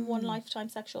only having one lifetime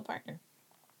sexual partner.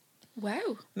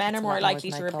 Wow. Men That's are a more lot more likely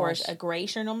than to I report thought. a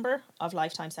greater number of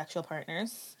lifetime sexual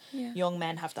partners. Yeah. Young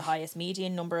men have the highest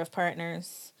median number of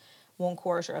partners.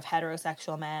 1/4 of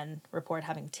heterosexual men report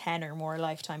having 10 or more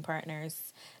lifetime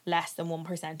partners. Less than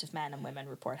 1% of men and women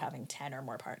report having 10 or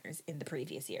more partners in the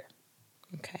previous year.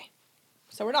 Okay.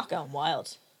 So we're not going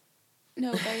wild.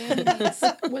 No, by any means.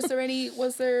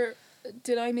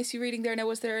 Did I miss you reading there? Now,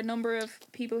 was there a number of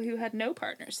people who had no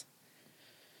partners?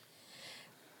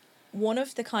 One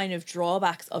of the kind of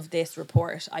drawbacks of this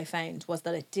report I found was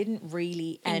that it didn't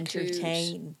really Include-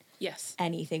 entertain Yes.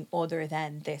 anything other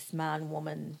than this man,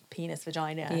 woman, penis,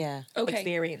 vagina Yeah. Okay.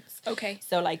 experience. Okay.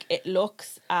 So like it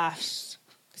looks at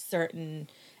certain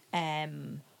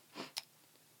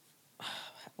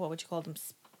what would you call them?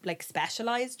 Like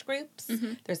specialized groups.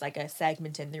 There's like a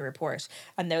segment in the report,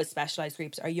 and those specialized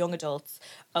groups are young adults,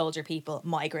 older people,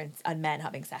 migrants, and men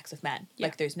having sex with men. Yeah.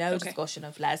 Like there's no Okay. discussion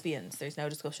of lesbians, there's no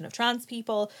discussion of trans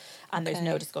people, and there's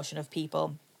no Okay. discussion of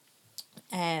people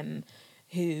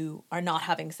who are not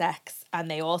having sex, and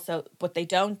but they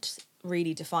don't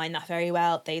really define that very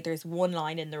well. There's one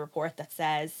line in the report that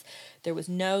says there was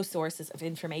no sources of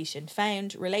information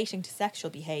found relating to sexual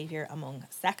behaviour among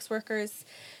sex workers,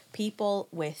 people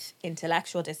with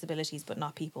intellectual disabilities but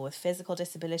not people with physical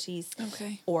disabilities,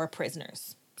 Okay. or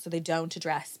prisoners. So they don't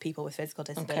address people with physical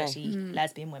disability,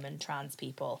 lesbian women, trans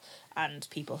people, and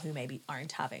people who maybe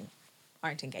aren't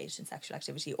engaged in sexual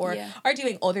activity or Yeah. are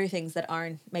doing other things that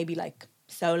aren't maybe like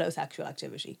solo sexual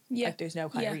activity. Yeah. Like there's no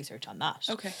kind of Yeah. research on that.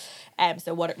 Okay.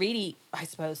 So what it really, I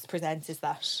suppose, presents is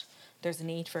that there's a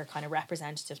need for kind of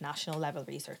representative national level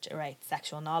research around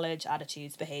sexual knowledge,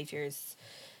 attitudes, behaviours,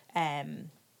 and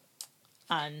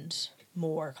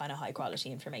more kind of high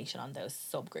quality information on those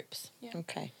subgroups.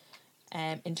 Okay.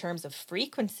 In terms of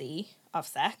frequency of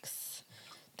sex,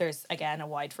 there's again a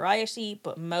wide variety,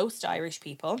 but most Irish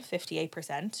people,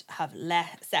 58%, have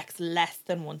sex less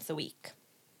than once a week,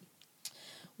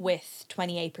 with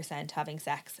 28% having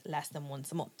sex less than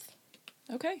once a month.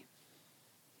 Okay.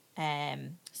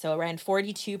 So around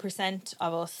 42%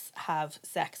 of us have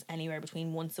sex anywhere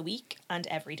between once a week and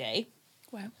every day,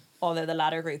 Wow. although the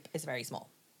latter group is very small.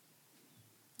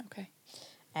 Okay.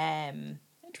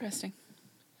 Interesting.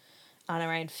 And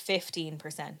around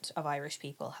 15% of Irish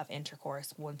people have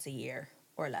intercourse once a year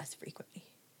or less frequently.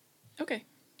 Okay.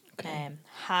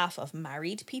 Half of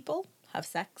married people have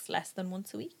sex less than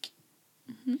once a week.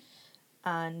 Mm-hmm.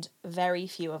 And very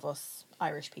few of us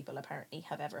Irish people apparently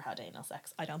have ever had anal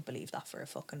sex. I don't believe that for a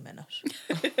fucking minute.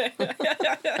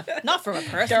 Not from a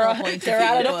personal point of view. They're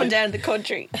at it up but and down the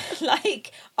country.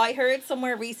 like, I heard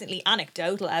somewhere recently,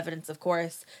 anecdotal evidence, of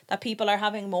course, that people are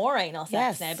having more anal sex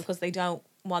Yes. now because they don't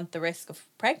want the risk of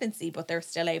pregnancy, but they're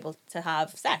still able to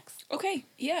have sex. Okay.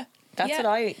 Yeah. That's yeah.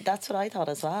 what I thought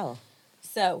as well.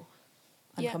 So,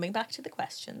 I'm Yeah. coming back to the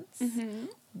questions. Mm-hmm.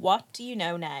 What do you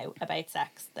know now about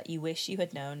sex that you wish you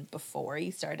had known before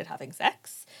you started having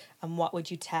sex? And what would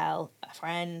you tell a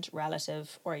friend,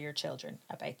 relative, or your children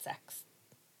about sex?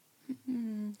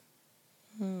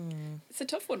 It's a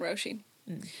tough one, Roisin.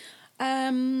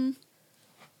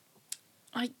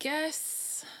 I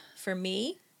guess. For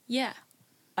me, Yeah.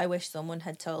 I wish someone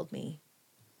had told me,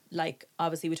 like,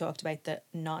 obviously we talked about the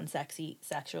non-sexy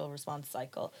sexual response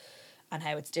cycle and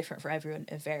how it's different for everyone,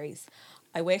 it varies.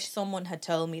 I wish someone had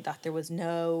told me that there was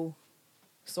no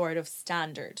sort of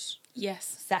standard Yes.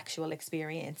 sexual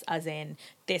experience, as in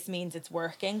this means it's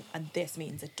working and this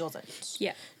means it doesn't.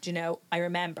 Yeah. Do you know, I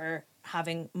remember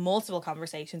having multiple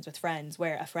conversations with friends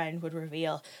where a friend would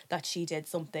reveal that she did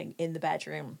something in the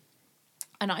bedroom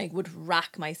and I would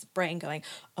rack my brain going,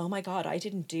 oh my God, I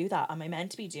didn't do that. Am I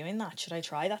meant to be doing that? Should I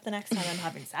try that the next time I'm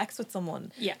having sex with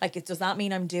someone? Yeah. Like, does that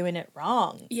mean I'm doing it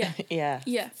wrong? Yeah. Yeah.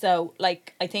 Yeah. So,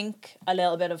 like, I think a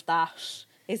little bit of that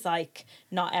is like,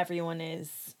 not everyone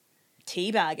is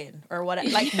teabagging or whatever,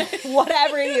 like,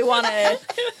 whatever you want to.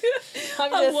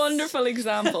 A wonderful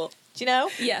example. Do you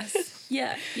know? Yes.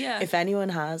 Yeah. Yeah. If anyone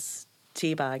has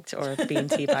teabagged or been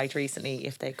teabagged recently,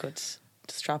 if they could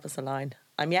just drop us a line.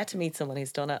 I'm yet to meet someone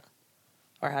who's done it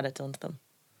or had it done to them.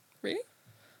 Really?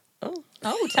 Oh,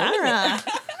 Oh, Tara.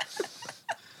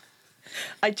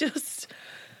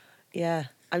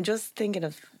 I'm just thinking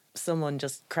of someone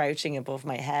just crouching above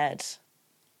my head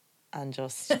and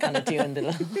just kind of doing the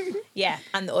little... Yeah.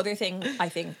 And the other thing I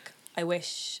think I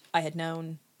wish I had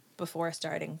known before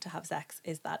starting to have sex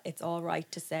is that it's all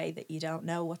right to say that you don't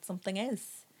know what something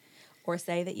is or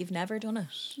say that you've never done it,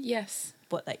 Yes.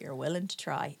 but that you're willing to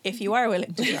try. If you are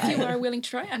willing to If try. you are willing to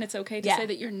try, and it's okay to Yeah. say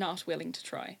that you're not willing to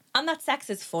try. And that sex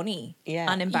is funny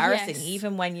Yeah. and embarrassing, Yes.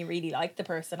 even when you really like the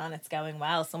person and it's going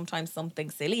well. Sometimes something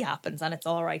silly happens and it's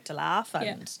all right to laugh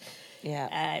and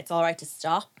Yeah. it's all right to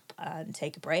stop and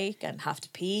take a break and have to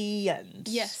pee and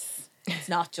Yes. it's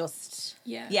not just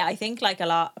Yeah. yeah. I think like a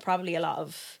lot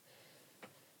of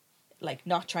like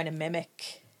not trying to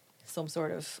mimic some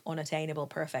sort of unattainable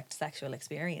perfect sexual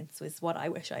experience was what I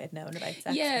wish I had known about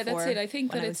sex. Yeah, before that's it. I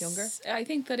think when that I was younger. I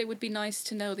think that it would be nice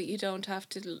to know that you don't have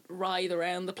to writhe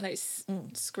around the place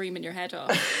screaming your head off.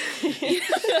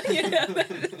 You know,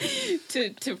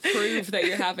 to prove that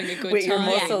you're having a good With your time.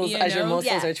 muscles, you as your know?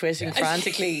 muscles Yeah. are twitching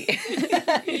frantically.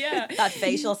 Yeah. That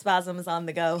facial spasms on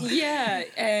the go. Yeah.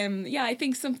 Yeah, I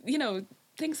think some,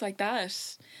 things like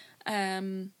that.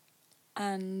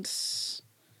 And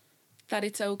that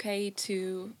it's okay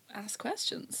to ask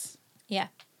questions, Yeah.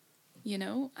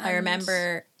 and I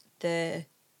remember it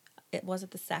was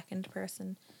the second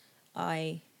person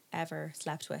I ever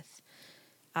slept with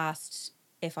asked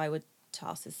if I would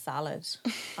toss his salad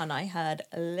and I had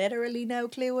literally no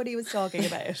clue what he was talking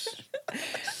about.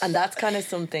 And that's kind of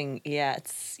something,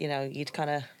 it's, you'd kind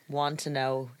of want to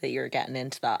know that you're getting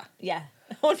into that. Yeah,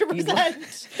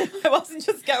 100%. I wasn't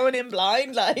just going in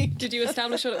blind like. Did you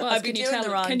establish what it was? I'd be doing the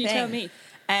wrong Can you tell thing.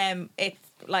 me? It's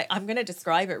like, I'm going to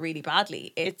describe it really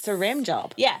badly. It's a rim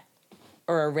job. Yeah.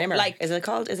 Or a rimmer. Like, is it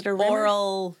a rimmer?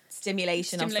 Oral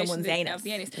stimulation of Stimulation someone's anus. of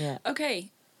the anus. Yeah. Okay.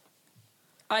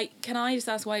 Can I just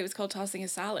ask why it was called tossing a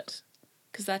salad?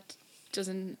 Because that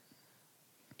doesn't,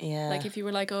 Yeah. like, if you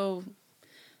were like, oh,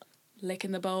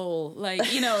 licking the bowl, like,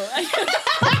 I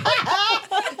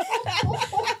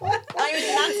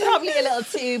mean, that's probably a little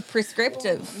too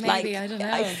prescriptive. Maybe, I don't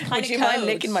know. Would you mind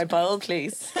licking my bowl,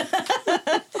 please?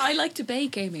 I like to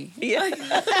bake, Amy. Yeah.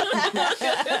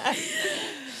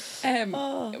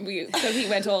 So he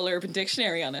went all Urban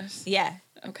Dictionary on it. Yeah.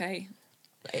 Okay.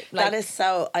 Like, That is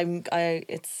so.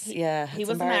 It's he was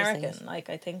embarrassing. American. Like,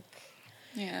 I think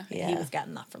Yeah. Yeah. He was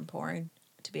getting that from porn,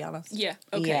 to be honest. Yeah.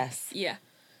 Okay. Yes. Yeah.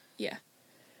 Yeah.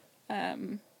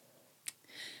 And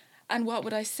what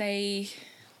would I say?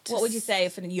 What would you say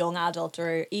if a young adult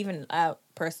or even a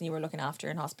person you were looking after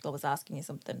in hospital was asking you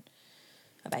something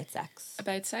about sex?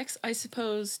 About sex? I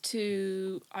suppose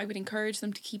I would encourage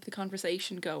them to keep the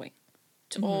conversation going.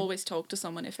 To always talk to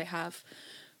someone if they have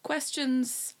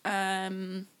questions.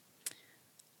 And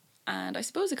I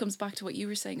suppose it comes back to what you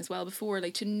were saying as well before,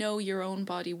 like to know your own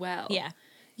body well. Yeah.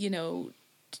 You know,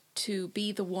 to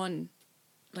be the one,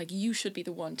 like you should be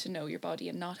the one to know your body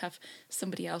and not have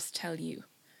somebody else tell you.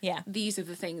 Yeah. These are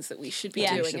the things that we should be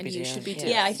Yeah. doing Should and be you doing, should be yeah.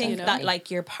 doing. Yeah, I think you know? that like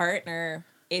your partner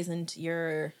isn't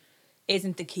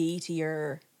the key to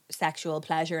your sexual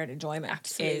pleasure and enjoyment.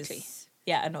 Absolutely. Is,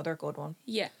 yeah, another good one.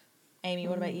 Yeah. Amy,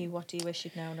 what about you? What do you wish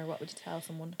you'd known, or what would you tell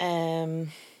someone?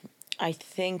 I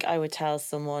think I would tell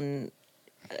someone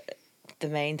the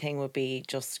main thing would be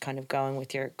just kind of going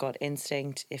with your gut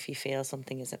instinct. If you feel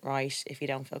something isn't right, if you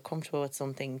don't feel comfortable with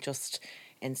something, just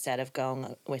instead of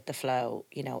going with the flow,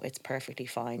 you know, it's perfectly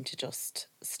fine to just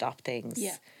stop things.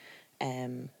 Yeah.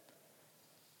 And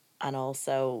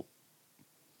also,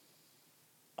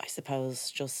 I suppose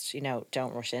just, you know,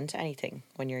 don't rush into anything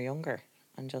when you're younger,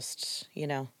 and just, you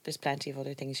know, there's plenty of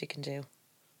other things you can do.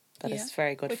 That Yeah. is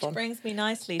very good Which fun. brings me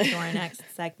nicely to our next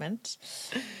segment,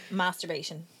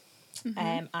 masturbation.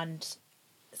 And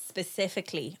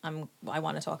specifically, I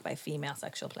want to talk about female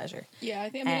sexual pleasure. Yeah, I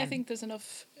think there's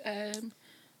enough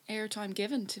airtime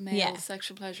given to male Yeah.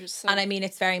 sexual pleasures. So And I mean,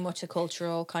 it's very much a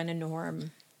cultural kind of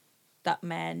norm that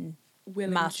men will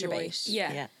masturbate. enjoy.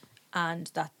 Yeah. Yeah. And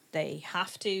that they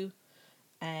have to,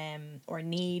 or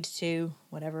need to,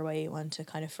 whatever way you want to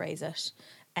kind of phrase it.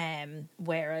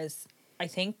 Whereas I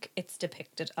think it's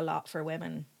depicted a lot for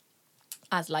women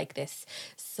as like this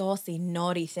saucy,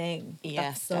 naughty thing that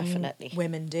Yes, some definitely.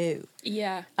 women do,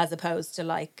 Yeah. as opposed to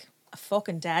like a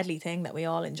fucking deadly thing that we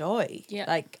all enjoy, Yeah.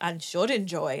 like, and should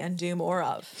enjoy and do more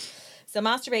of. So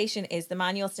masturbation is the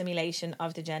manual stimulation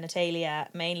of the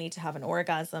genitalia, mainly to have an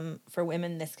orgasm. For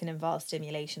women, this can involve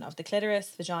stimulation of the clitoris,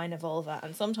 vagina, vulva,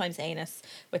 and sometimes anus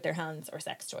with their hands or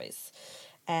sex toys.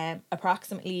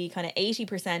 Approximately kind of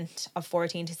 80% of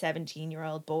 14 to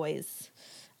 17-year-old boys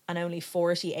and only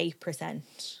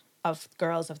 48% of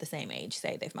girls of the same age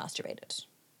say they've masturbated.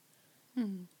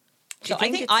 Do So you I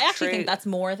think it's I actually true- think that's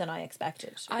more than I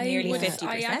expected. Nearly 50%.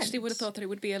 I actually would have thought that it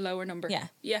would be a lower number. Yeah.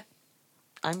 Yeah.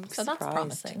 I'm So surprised. that's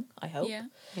promising, I hope. Yeah.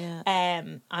 Yeah.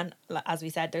 And as we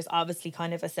said, there's obviously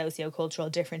kind of a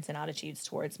socio-cultural difference in attitudes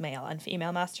towards male and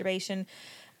female masturbation,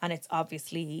 and it's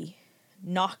obviously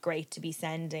not great to be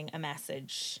sending a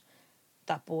message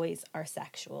that boys are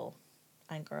sexual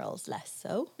and girls less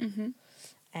so.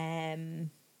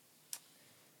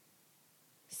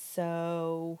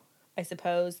 So I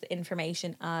suppose the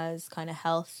information as kind of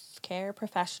healthcare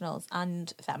professionals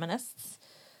and feminists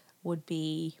would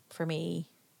be, for me,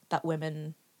 that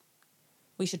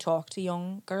we should talk to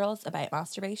young girls about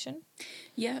masturbation.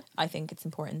 Yeah. I think it's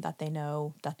important that they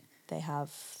know that they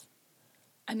have.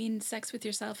 I mean, sex with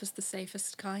yourself is the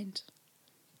safest kind.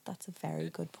 That's a very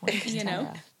good point. You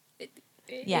know? Tara.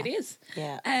 Yeah. It is.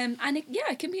 Yeah. And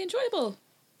it can be enjoyable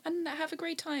and have a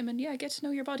great time and get to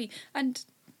know your body. And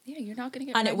you're not going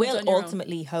to get And it pregnant will on your own.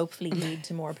 ultimately, hopefully, lead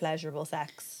to more pleasurable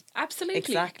sex. Absolutely.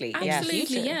 Exactly, yes. Absolutely.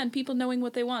 Future. Yeah. And people knowing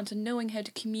what they want and knowing how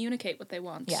to communicate what they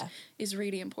want Yeah. is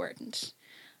really important.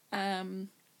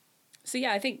 So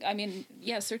yeah, I think, I mean,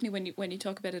 yeah, certainly when you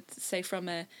talk about it, say from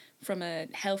a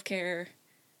healthcare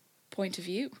point of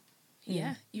view,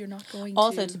 you're not going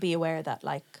Also, to to be aware that,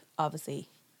 like, obviously,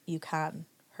 you can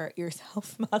hurt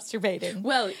yourself masturbating.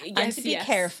 Well, yes, and to be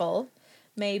careful.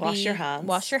 Maybe Wash your hands.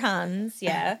 Wash your hands.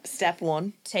 Yeah. Step one.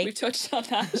 We've Take touched on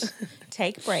that.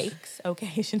 take breaks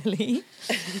occasionally,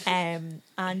 and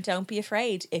don't be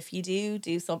afraid if you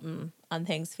do something and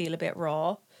things feel a bit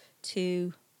raw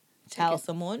to tell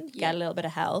someone. Get a little bit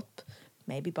of help.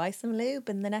 Maybe buy some lube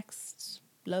in the next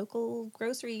local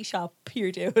grocery shop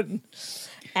you're doing.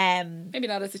 Maybe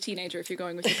not as a teenager if you're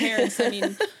going with your parents. I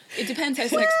mean, it depends how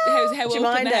Do you open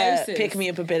mind the house is. pick me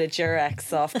up a bit of Durex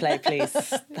soft play, please?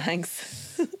 Thanks.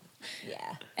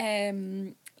 Yeah,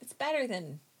 Um, it's better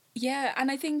than yeah,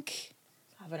 and I think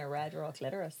having a red raw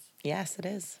clitoris. Yes, it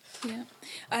is.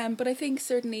 yeah, but I think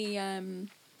certainly in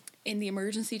the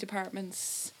emergency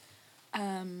departments,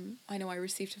 I know I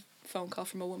received a phone call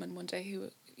from a woman one day who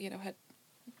had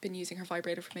been using her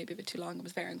vibrator for maybe a bit too long and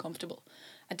was very uncomfortable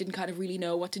and didn't kind of really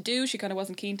know what to do. She kind of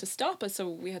wasn't keen to stop us, so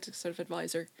we had to sort of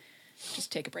advise her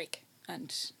just take a break.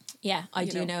 And Yeah, I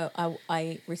You do know.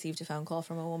 I received a phone call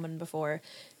from a woman before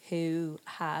who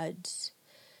had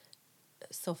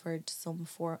suffered some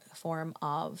form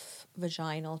of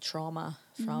vaginal trauma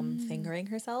from fingering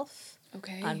herself.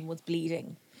 Okay. And was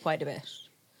bleeding quite a bit.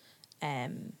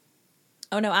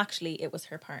 Oh no, actually it was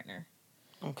her partner.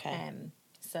 Okay.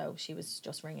 So she was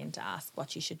just ringing to ask what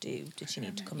she should do. Did she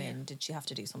need to come in? Did she have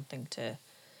to do something to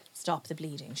stop the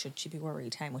bleeding? Should she be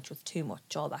worried how much was too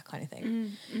much? All that kind of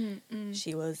thing.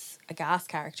 She was a gas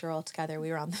character altogether.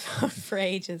 We were on the phone for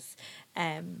ages.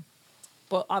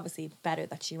 But obviously better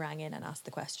that she rang in and asked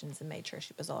the questions and made sure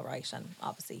she was all right. And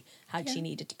obviously had she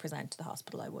needed to present to the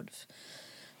hospital, I would have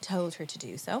told her to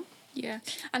do so. Yeah.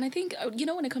 And I think,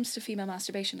 when it comes to female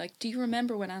masturbation, like, do you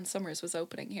remember when Anne Summers was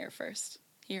opening here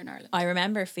in Ireland? I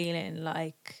remember feeling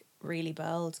like really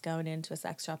bold going into a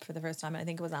sex shop for the first time. I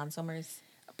think it was Anne Summers.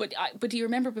 But do you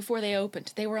remember before they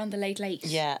opened? They were on the Late Late.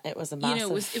 Yeah, it was a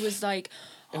massive... it was like,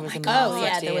 oh was my a God. massive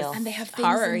yeah, there was deal. And they have things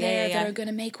horror, in there yeah. that are going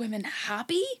to make women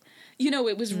happy.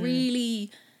 It was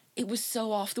really, it was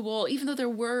so off the wall. Even though there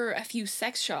were a few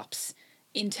sex shops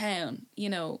in town,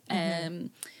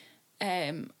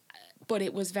 but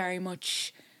it was very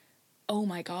much, oh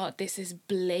my God, this is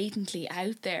blatantly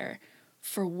out there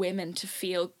for women to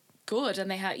feel good.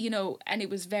 And they had, and it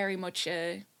was very much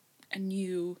a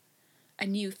new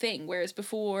thing. Whereas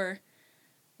before,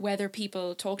 whether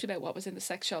people talked about what was in the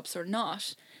sex shops or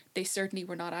not, they certainly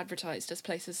were not advertised as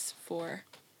places for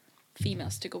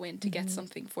females to go in to get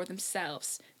something for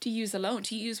themselves, to use alone,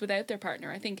 to use without their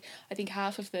partner. I think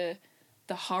half of the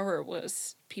horror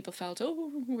was people felt,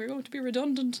 oh, we're going to be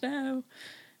redundant now,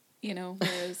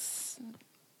 whereas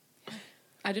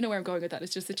I don't know where I'm going with that.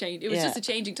 It's just a change. It was just a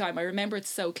changing time. I remember it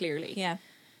so clearly. Yeah.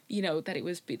 That it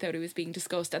was being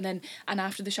discussed, and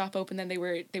after the shop opened, then they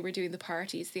were doing the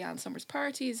parties, the Anne Summers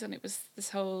parties, and it was this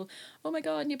whole, oh my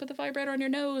God, and you put the vibrator on your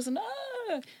nose, and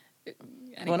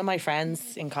Anyway. One of my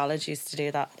friends in college used to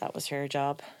do that. That was her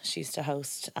job. She used to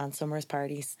host Anne Summer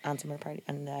party,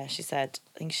 and she said,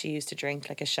 I think she used to drink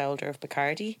like a shoulder of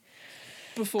Bacardi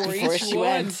before she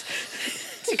went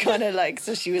to kind of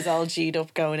so she was all G'd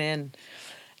up going in.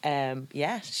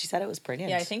 She said it was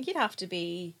brilliant. Yeah, I think you'd have to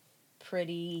be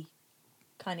pretty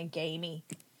kind of gamey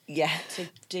to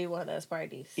do one of those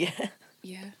parties. Yeah.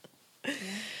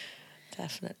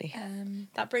 Definitely.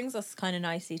 That brings us kind of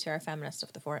nicely to our feminist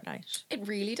of the fortnight. It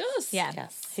really does. Yeah.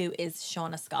 Yes. Who is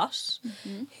Shauna Scott,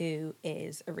 who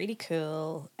is a really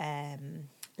cool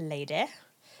lady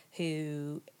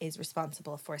who is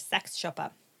responsible for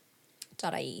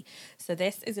sexshopper.ie. So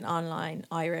this is an online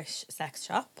Irish sex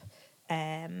shop,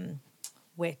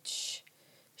 which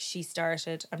she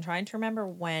started. I'm trying to remember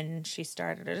when she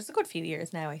started it. It's a good few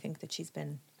years now, I think, that she's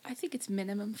been. I think it's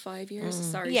minimum 5 years.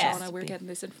 Sorry, Yeah. Shauna, we're getting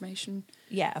this information.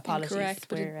 Yeah, apologies. Incorrect,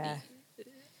 but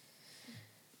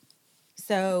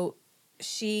so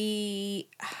she's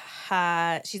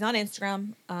on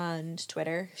Instagram and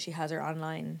Twitter. She has her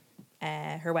online,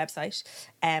 her website,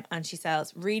 and she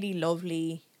sells really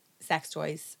lovely sex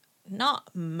toys.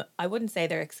 I wouldn't say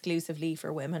they're exclusively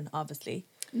for women, obviously.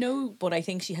 No. But I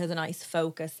think she has a nice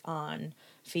focus on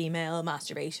female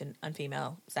masturbation and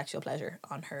female sexual pleasure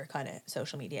on her kind of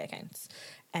social media accounts.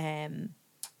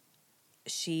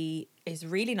 She is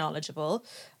really knowledgeable,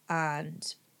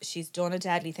 and she's done a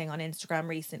deadly thing on Instagram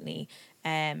recently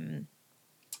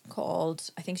called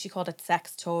it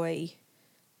sex toy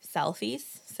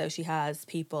selfies. So she has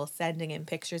people sending in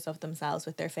pictures of themselves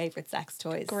with their favourite sex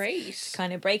toys. Great. To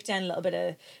kind of break down a little bit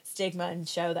of stigma and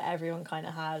show that everyone kind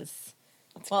of has...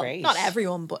 Great. Not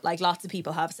everyone, but lots of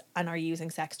people have and are using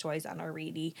sex toys and are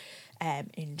really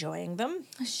enjoying them.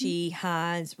 She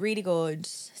has really good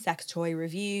sex toy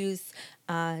reviews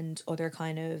and other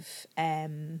kind of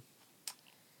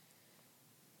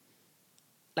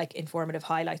informative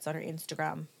highlights on her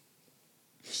Instagram.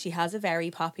 She has a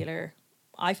very popular...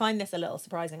 I find this a little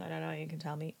surprising. I don't know, you can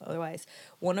tell me otherwise.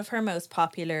 One of her most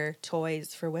popular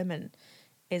toys for women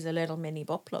is a little mini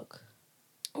butt plug.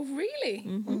 Oh, really?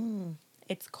 Mm-hmm.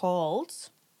 It's called...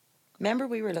 Remember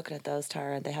we were looking at those,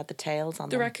 Tara, and they had the tails on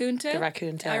The them. raccoon tail? The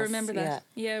raccoon tails. I remember that.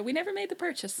 Yeah, we never made the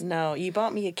purchase. No, you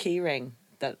bought me a key ring.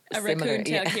 A raccoon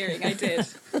tail keyring, I did.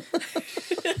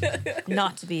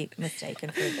 Not to be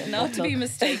mistaken for the Not to be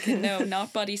mistaken, no,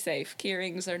 not body safe.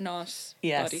 Keyrings are not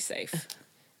body safe.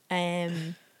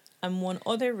 And one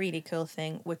other really cool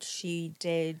thing which she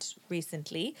did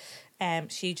recently,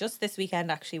 she just this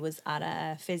weekend actually was at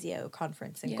a physio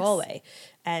conference in Galway.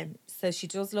 So she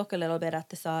does look a little bit at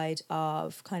the side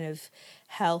of kind of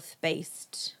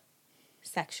health-based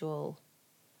sexual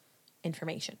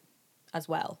information as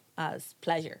well as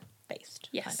pleasure-based.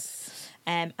 Yes.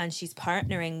 Kind of. And she's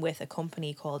partnering with a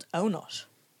company called Onut,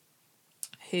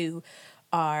 who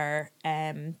are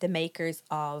the makers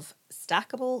of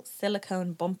stackable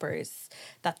silicone bumpers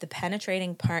that the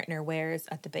penetrating partner wears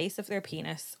at the base of their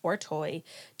penis or toy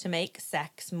to make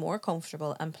sex more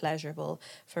comfortable and pleasurable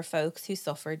for folks who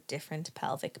suffer different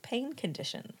pelvic pain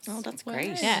conditions. Oh, that's Wow.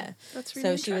 great. Yeah. That's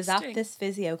really So she was at interesting. this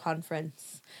physio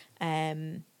conference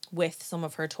with some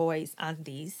of her toys and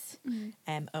these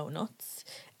O-Nuts.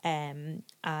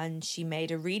 And she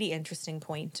made a really interesting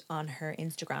point on her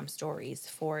Instagram stories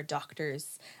for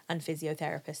doctors and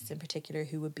physiotherapists in particular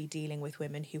who would be dealing with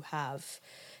women who have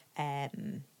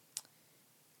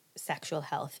sexual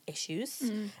health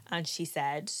issues. And she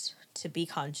said to be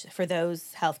conscious, for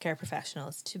those healthcare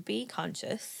professionals, to be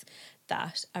conscious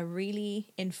that a really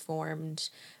informed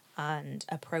and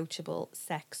approachable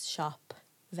sex shop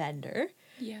vendor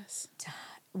Yes.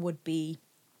 would be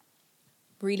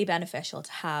really beneficial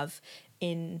to have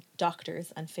in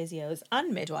doctors and physios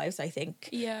and midwives, I think,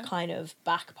 Yeah. kind of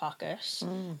back pocket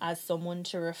as someone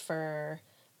to refer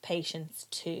patients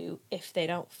to if they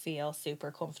don't feel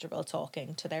super comfortable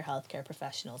talking to their healthcare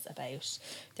professionals about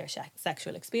their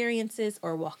sexual experiences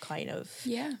or what kind of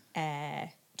Yeah.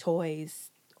 toys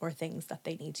or things that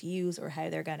they need to use or how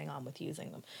they're getting on with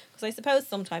using them. Because I suppose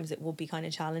sometimes it will be kind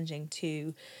of challenging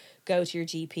to go to your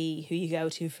GP who you go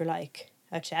to for like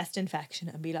a chest infection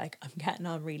and be like, I'm getting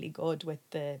on really good with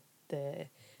the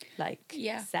like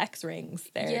Yeah. sex rings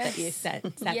there Yes. that you set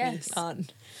Yes. me on.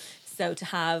 So to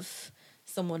have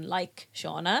someone like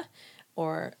Shauna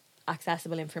or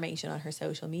accessible information on her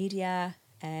social media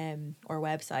or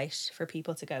website for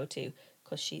people to go to,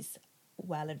 because she's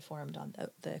well informed on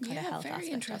the kind of health very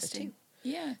aspect interesting. of it too.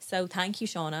 Yeah. So thank you,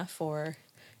 Shauna, for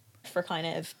kind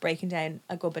of breaking down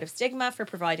a good bit of stigma, for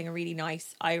providing a really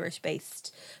nice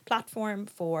Irish-based platform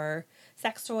for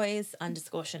sex toys and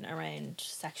discussion around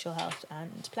sexual health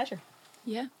and pleasure.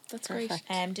 Yeah, that's Perfect.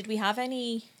 great. Did we have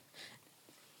any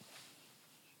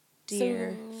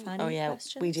Dear So- Fanny Oh yeah,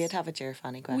 questions? we did have a Dear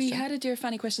Fanny question. We had a Dear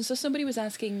Fanny question. So somebody was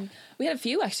asking, we had a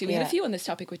few actually. We had a Yeah. few on this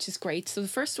topic, which is great. So the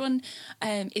first one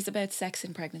is about sex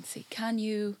in pregnancy. Can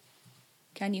you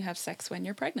have sex when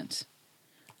you're pregnant?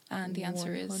 And the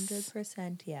answer is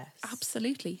 100% yes.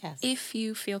 absolutely. Yes. If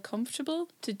you feel comfortable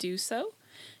to do so,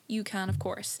 you can, of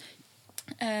course.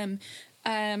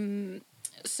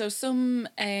 So some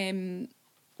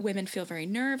women feel very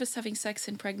nervous having sex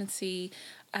in pregnancy,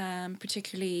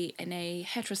 particularly in a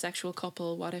heterosexual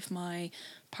couple. What if my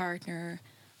partner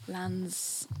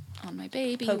lands on my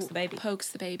baby, pokes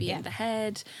the baby Yeah. in the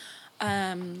head,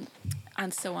 and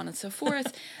so on and so forth.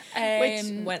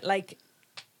 Which went like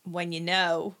when you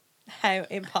know how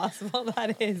impossible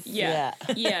that is. yeah.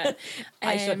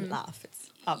 I shouldn't Um, laugh. It's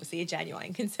obviously a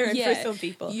genuine concern yeah, for some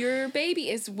people. Your baby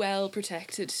is well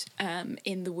protected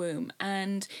in the womb,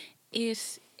 and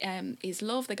it is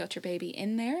love that got your baby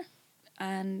in there,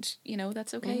 and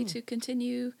that's okay to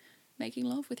continue making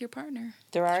love with your partner.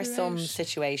 There are some throughout.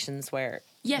 situations where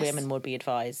Yes. women would be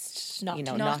advised, Not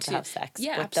not to. to have sex.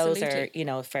 Yeah, but those are,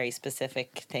 absolutely. very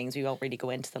specific things. We won't really go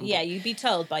into them. Yeah, but you'd be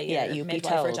told by your you'd be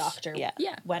midwife or told. doctor Yeah.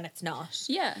 Yeah. when it's not.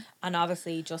 Yeah. And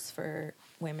obviously just for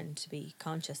women to be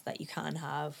conscious that you can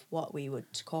have what we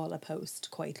would call a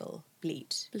post-coital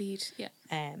bleed. Yeah.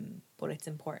 But it's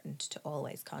important to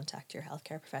always contact your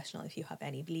healthcare professional if you have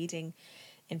any bleeding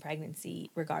in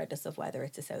pregnancy, regardless of whether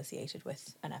it's associated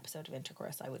with an episode of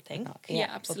intercourse, I would think. Yeah,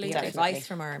 But absolutely. we get Definitely. advice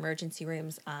from our emergency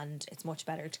rooms, and it's much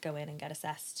better to go in and get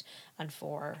assessed and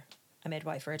for a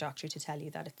midwife or a doctor to tell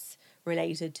you that it's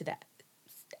related to the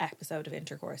episode of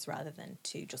intercourse rather than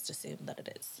to just assume that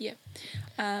it is.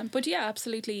 Yeah. But yeah,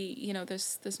 absolutely.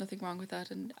 There's nothing wrong with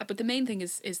that, and but the main thing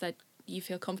is that you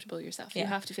feel comfortable yourself. You Yeah.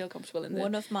 have to feel comfortable in the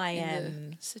One of my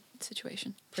in the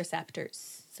situation.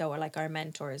 preceptors, so like our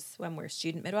mentors when we're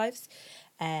student midwives,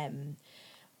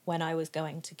 when I was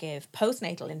going to give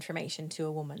postnatal information to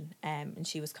a woman, and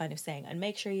she was kind of saying, and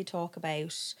make sure you talk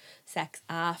about sex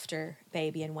after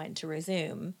baby and when to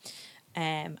resume.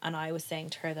 And I was saying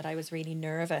to her that I was really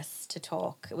nervous to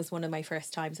talk. It was one of my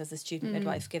first times as a student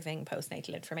midwife giving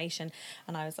postnatal information.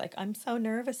 And I was like, I'm so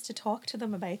nervous to talk to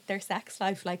them about their sex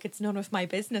life, like it's none of my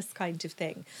business kind of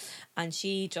thing. And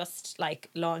she just like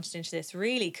launched into this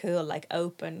really cool, like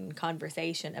open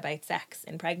conversation about sex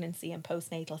in pregnancy and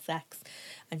postnatal sex.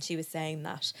 And she was saying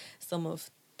that some of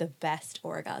the best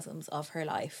orgasms of her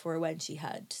life were when she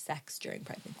had sex during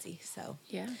pregnancy. So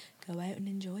Yeah. go out and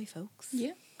enjoy, folks.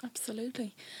 Yeah,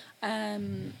 absolutely.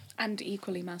 And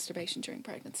equally masturbation during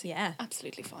pregnancy. Yeah.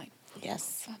 Absolutely fine.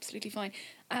 Yes. Absolutely fine.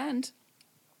 And,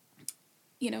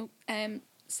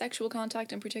 sexual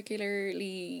contact and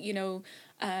particularly, in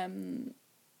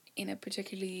a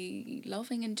particularly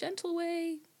loving and gentle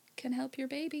way can help your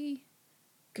baby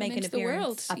come Make an into the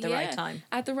world appearance at the right time.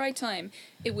 At the right time.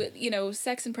 It will,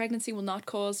 sex and pregnancy will not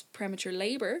cause premature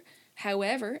labor.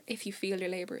 However, if you feel your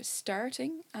labor is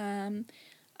starting, and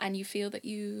you feel that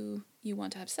you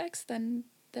want to have sex, then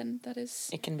that is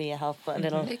It can be a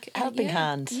little helping yeah,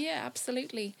 hand. Yeah,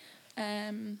 absolutely.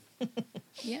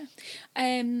 Yeah.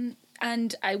 And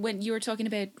when you were talking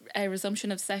about a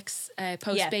resumption of sex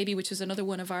post baby, which was another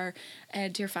one of our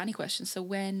Dear Fanny questions. So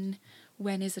when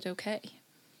is it okay?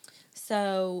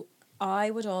 So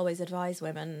I would always advise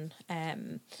women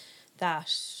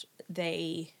that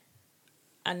they,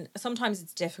 and sometimes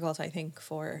it's difficult, I think,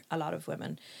 for a lot of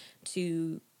women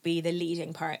to be the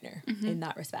leading partner in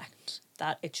that respect,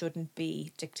 that it shouldn't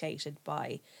be dictated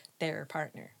by their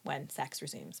partner when sex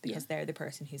resumes, because they're the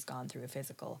person who's gone through a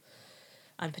physical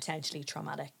and potentially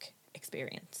traumatic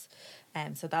experience.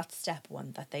 So that's step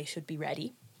one, that they should be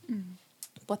ready,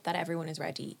 but that everyone is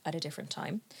ready at a different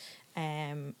time.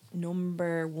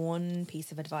 Number one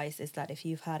piece of advice is that if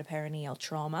you've had a perineal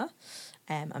trauma,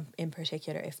 and in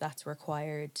particular if that's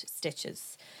required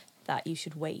stitches, that you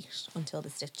should wait until the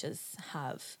stitches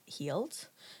have healed,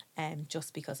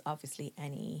 just because obviously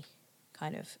any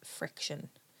kind of friction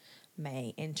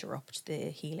may interrupt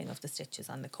the healing of the stitches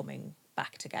and the coming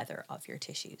back together of your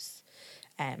tissues.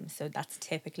 So that's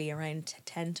typically around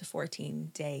 10 to 14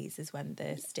 days is when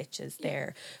the stitches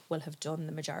there will have done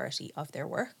the majority of their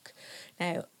work.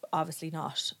 Now, obviously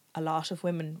not a lot of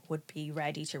women would be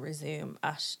ready to resume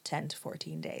at 10 to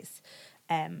 14 days.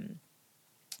 And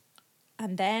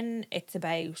then it's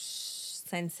about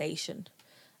sensation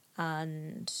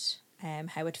and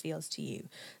how it feels to you.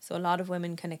 So a lot of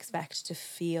women can expect to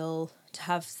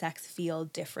have sex feel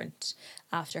different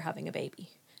after having a baby.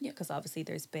 Because obviously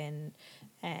there's been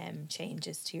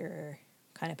changes to your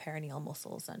kind of perineal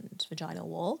muscles and vaginal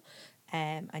wall,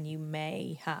 and you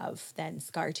may have then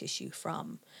scar tissue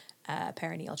from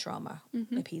perineal trauma,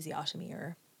 episiotomy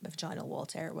or a vaginal wall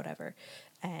tear or whatever.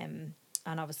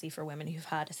 And obviously for women who've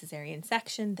had a cesarean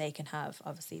section, they can have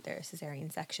obviously their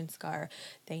cesarean section scar.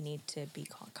 They need to be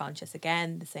conscious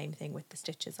again. The same thing with the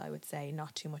stitches, I would say.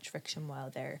 Not too much friction while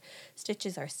their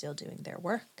stitches are still doing their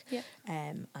work. Yeah.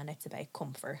 And it's about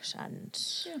comfort and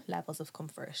levels of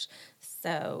comfort.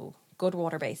 So good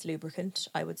water-based lubricant,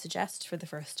 I would suggest, for the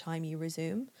first time you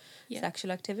resume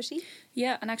sexual activity.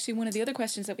 Yeah, and actually one of the other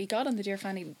questions that we got on the Dear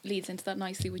Fanny leads into that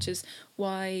nicely, which is,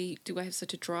 why do I have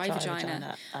such a dry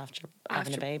vagina after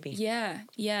having a baby?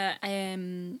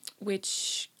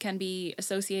 Which can be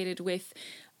associated with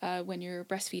when you're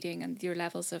breastfeeding and your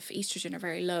levels of estrogen are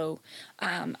very low,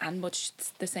 and much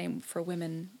the same for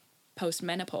women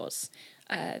post-menopause.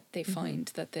 They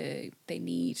find that they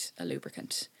need a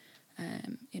lubricant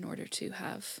in order to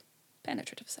have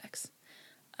penetrative sex.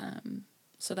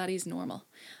 So that is normal.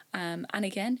 And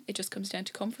again, it just comes down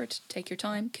to comfort. Take your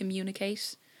time,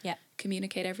 communicate. Yeah.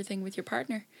 Communicate everything with your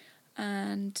partner.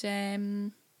 And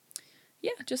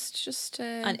just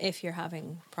and if you're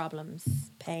having problems,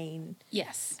 pain,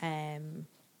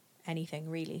 anything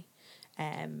really,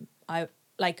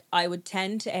 I would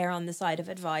tend to err on the side of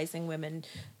advising women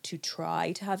to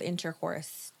try to have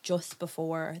intercourse just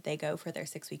before they go for their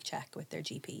 6-week check with their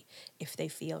GP, if they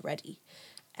feel ready,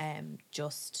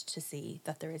 just to see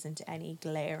that there isn't any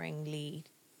glaringly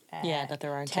that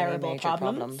there aren't terrible any major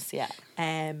problems.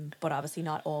 But obviously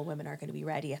not all women are going to be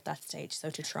ready at that stage.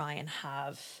 So to try and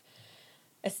have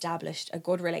established a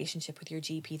good relationship with your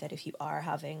GP, that if you are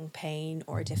having pain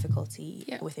or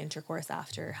difficulty with intercourse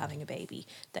after having a baby,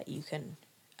 that you can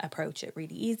approach it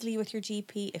really easily with your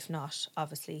GP. If not,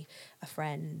 obviously a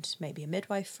friend, maybe a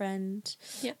midwife friend,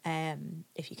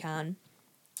 if you can.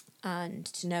 And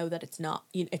to know that it's not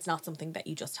something that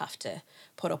you just have to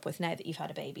put up with now that you've had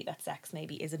a baby, that sex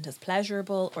maybe isn't as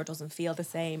pleasurable or doesn't feel the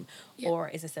same or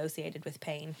is associated with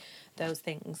pain. Those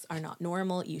things are not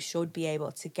normal. You should be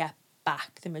able to get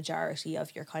back the majority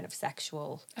of your kind of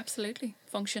sexual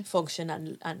function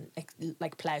and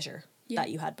like pleasure that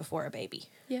you had before a baby.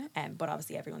 But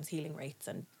obviously everyone's healing rates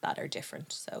and that are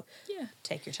different, so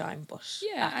take your time, but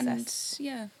access.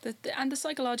 And the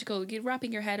psychological, you're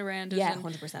wrapping your head around it,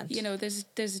 100%.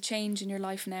 There's a change in your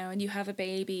life now and you have a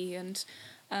baby, and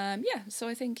so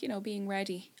I think being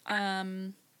ready,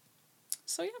 I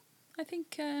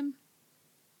think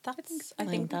I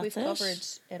think we've covered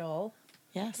it all.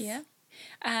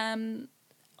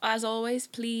 As always,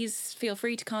 please feel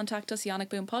free to contact us,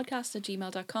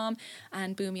 yonicboompodcast@gmail.com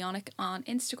and BoomYonic on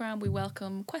Instagram. We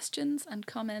welcome questions and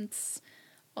comments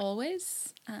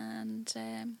always. And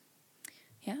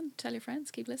tell your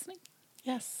friends, keep listening.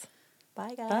 Yes.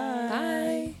 Bye, guys.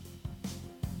 Bye.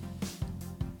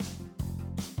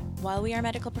 While we are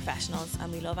medical professionals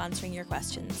and we love answering your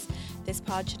questions, this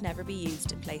pod should never be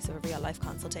used in place of a real-life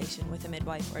consultation with a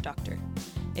midwife or doctor.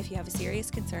 If you have a serious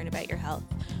concern about your health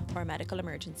or a medical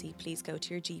emergency, please go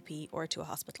to your GP or to a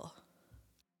hospital.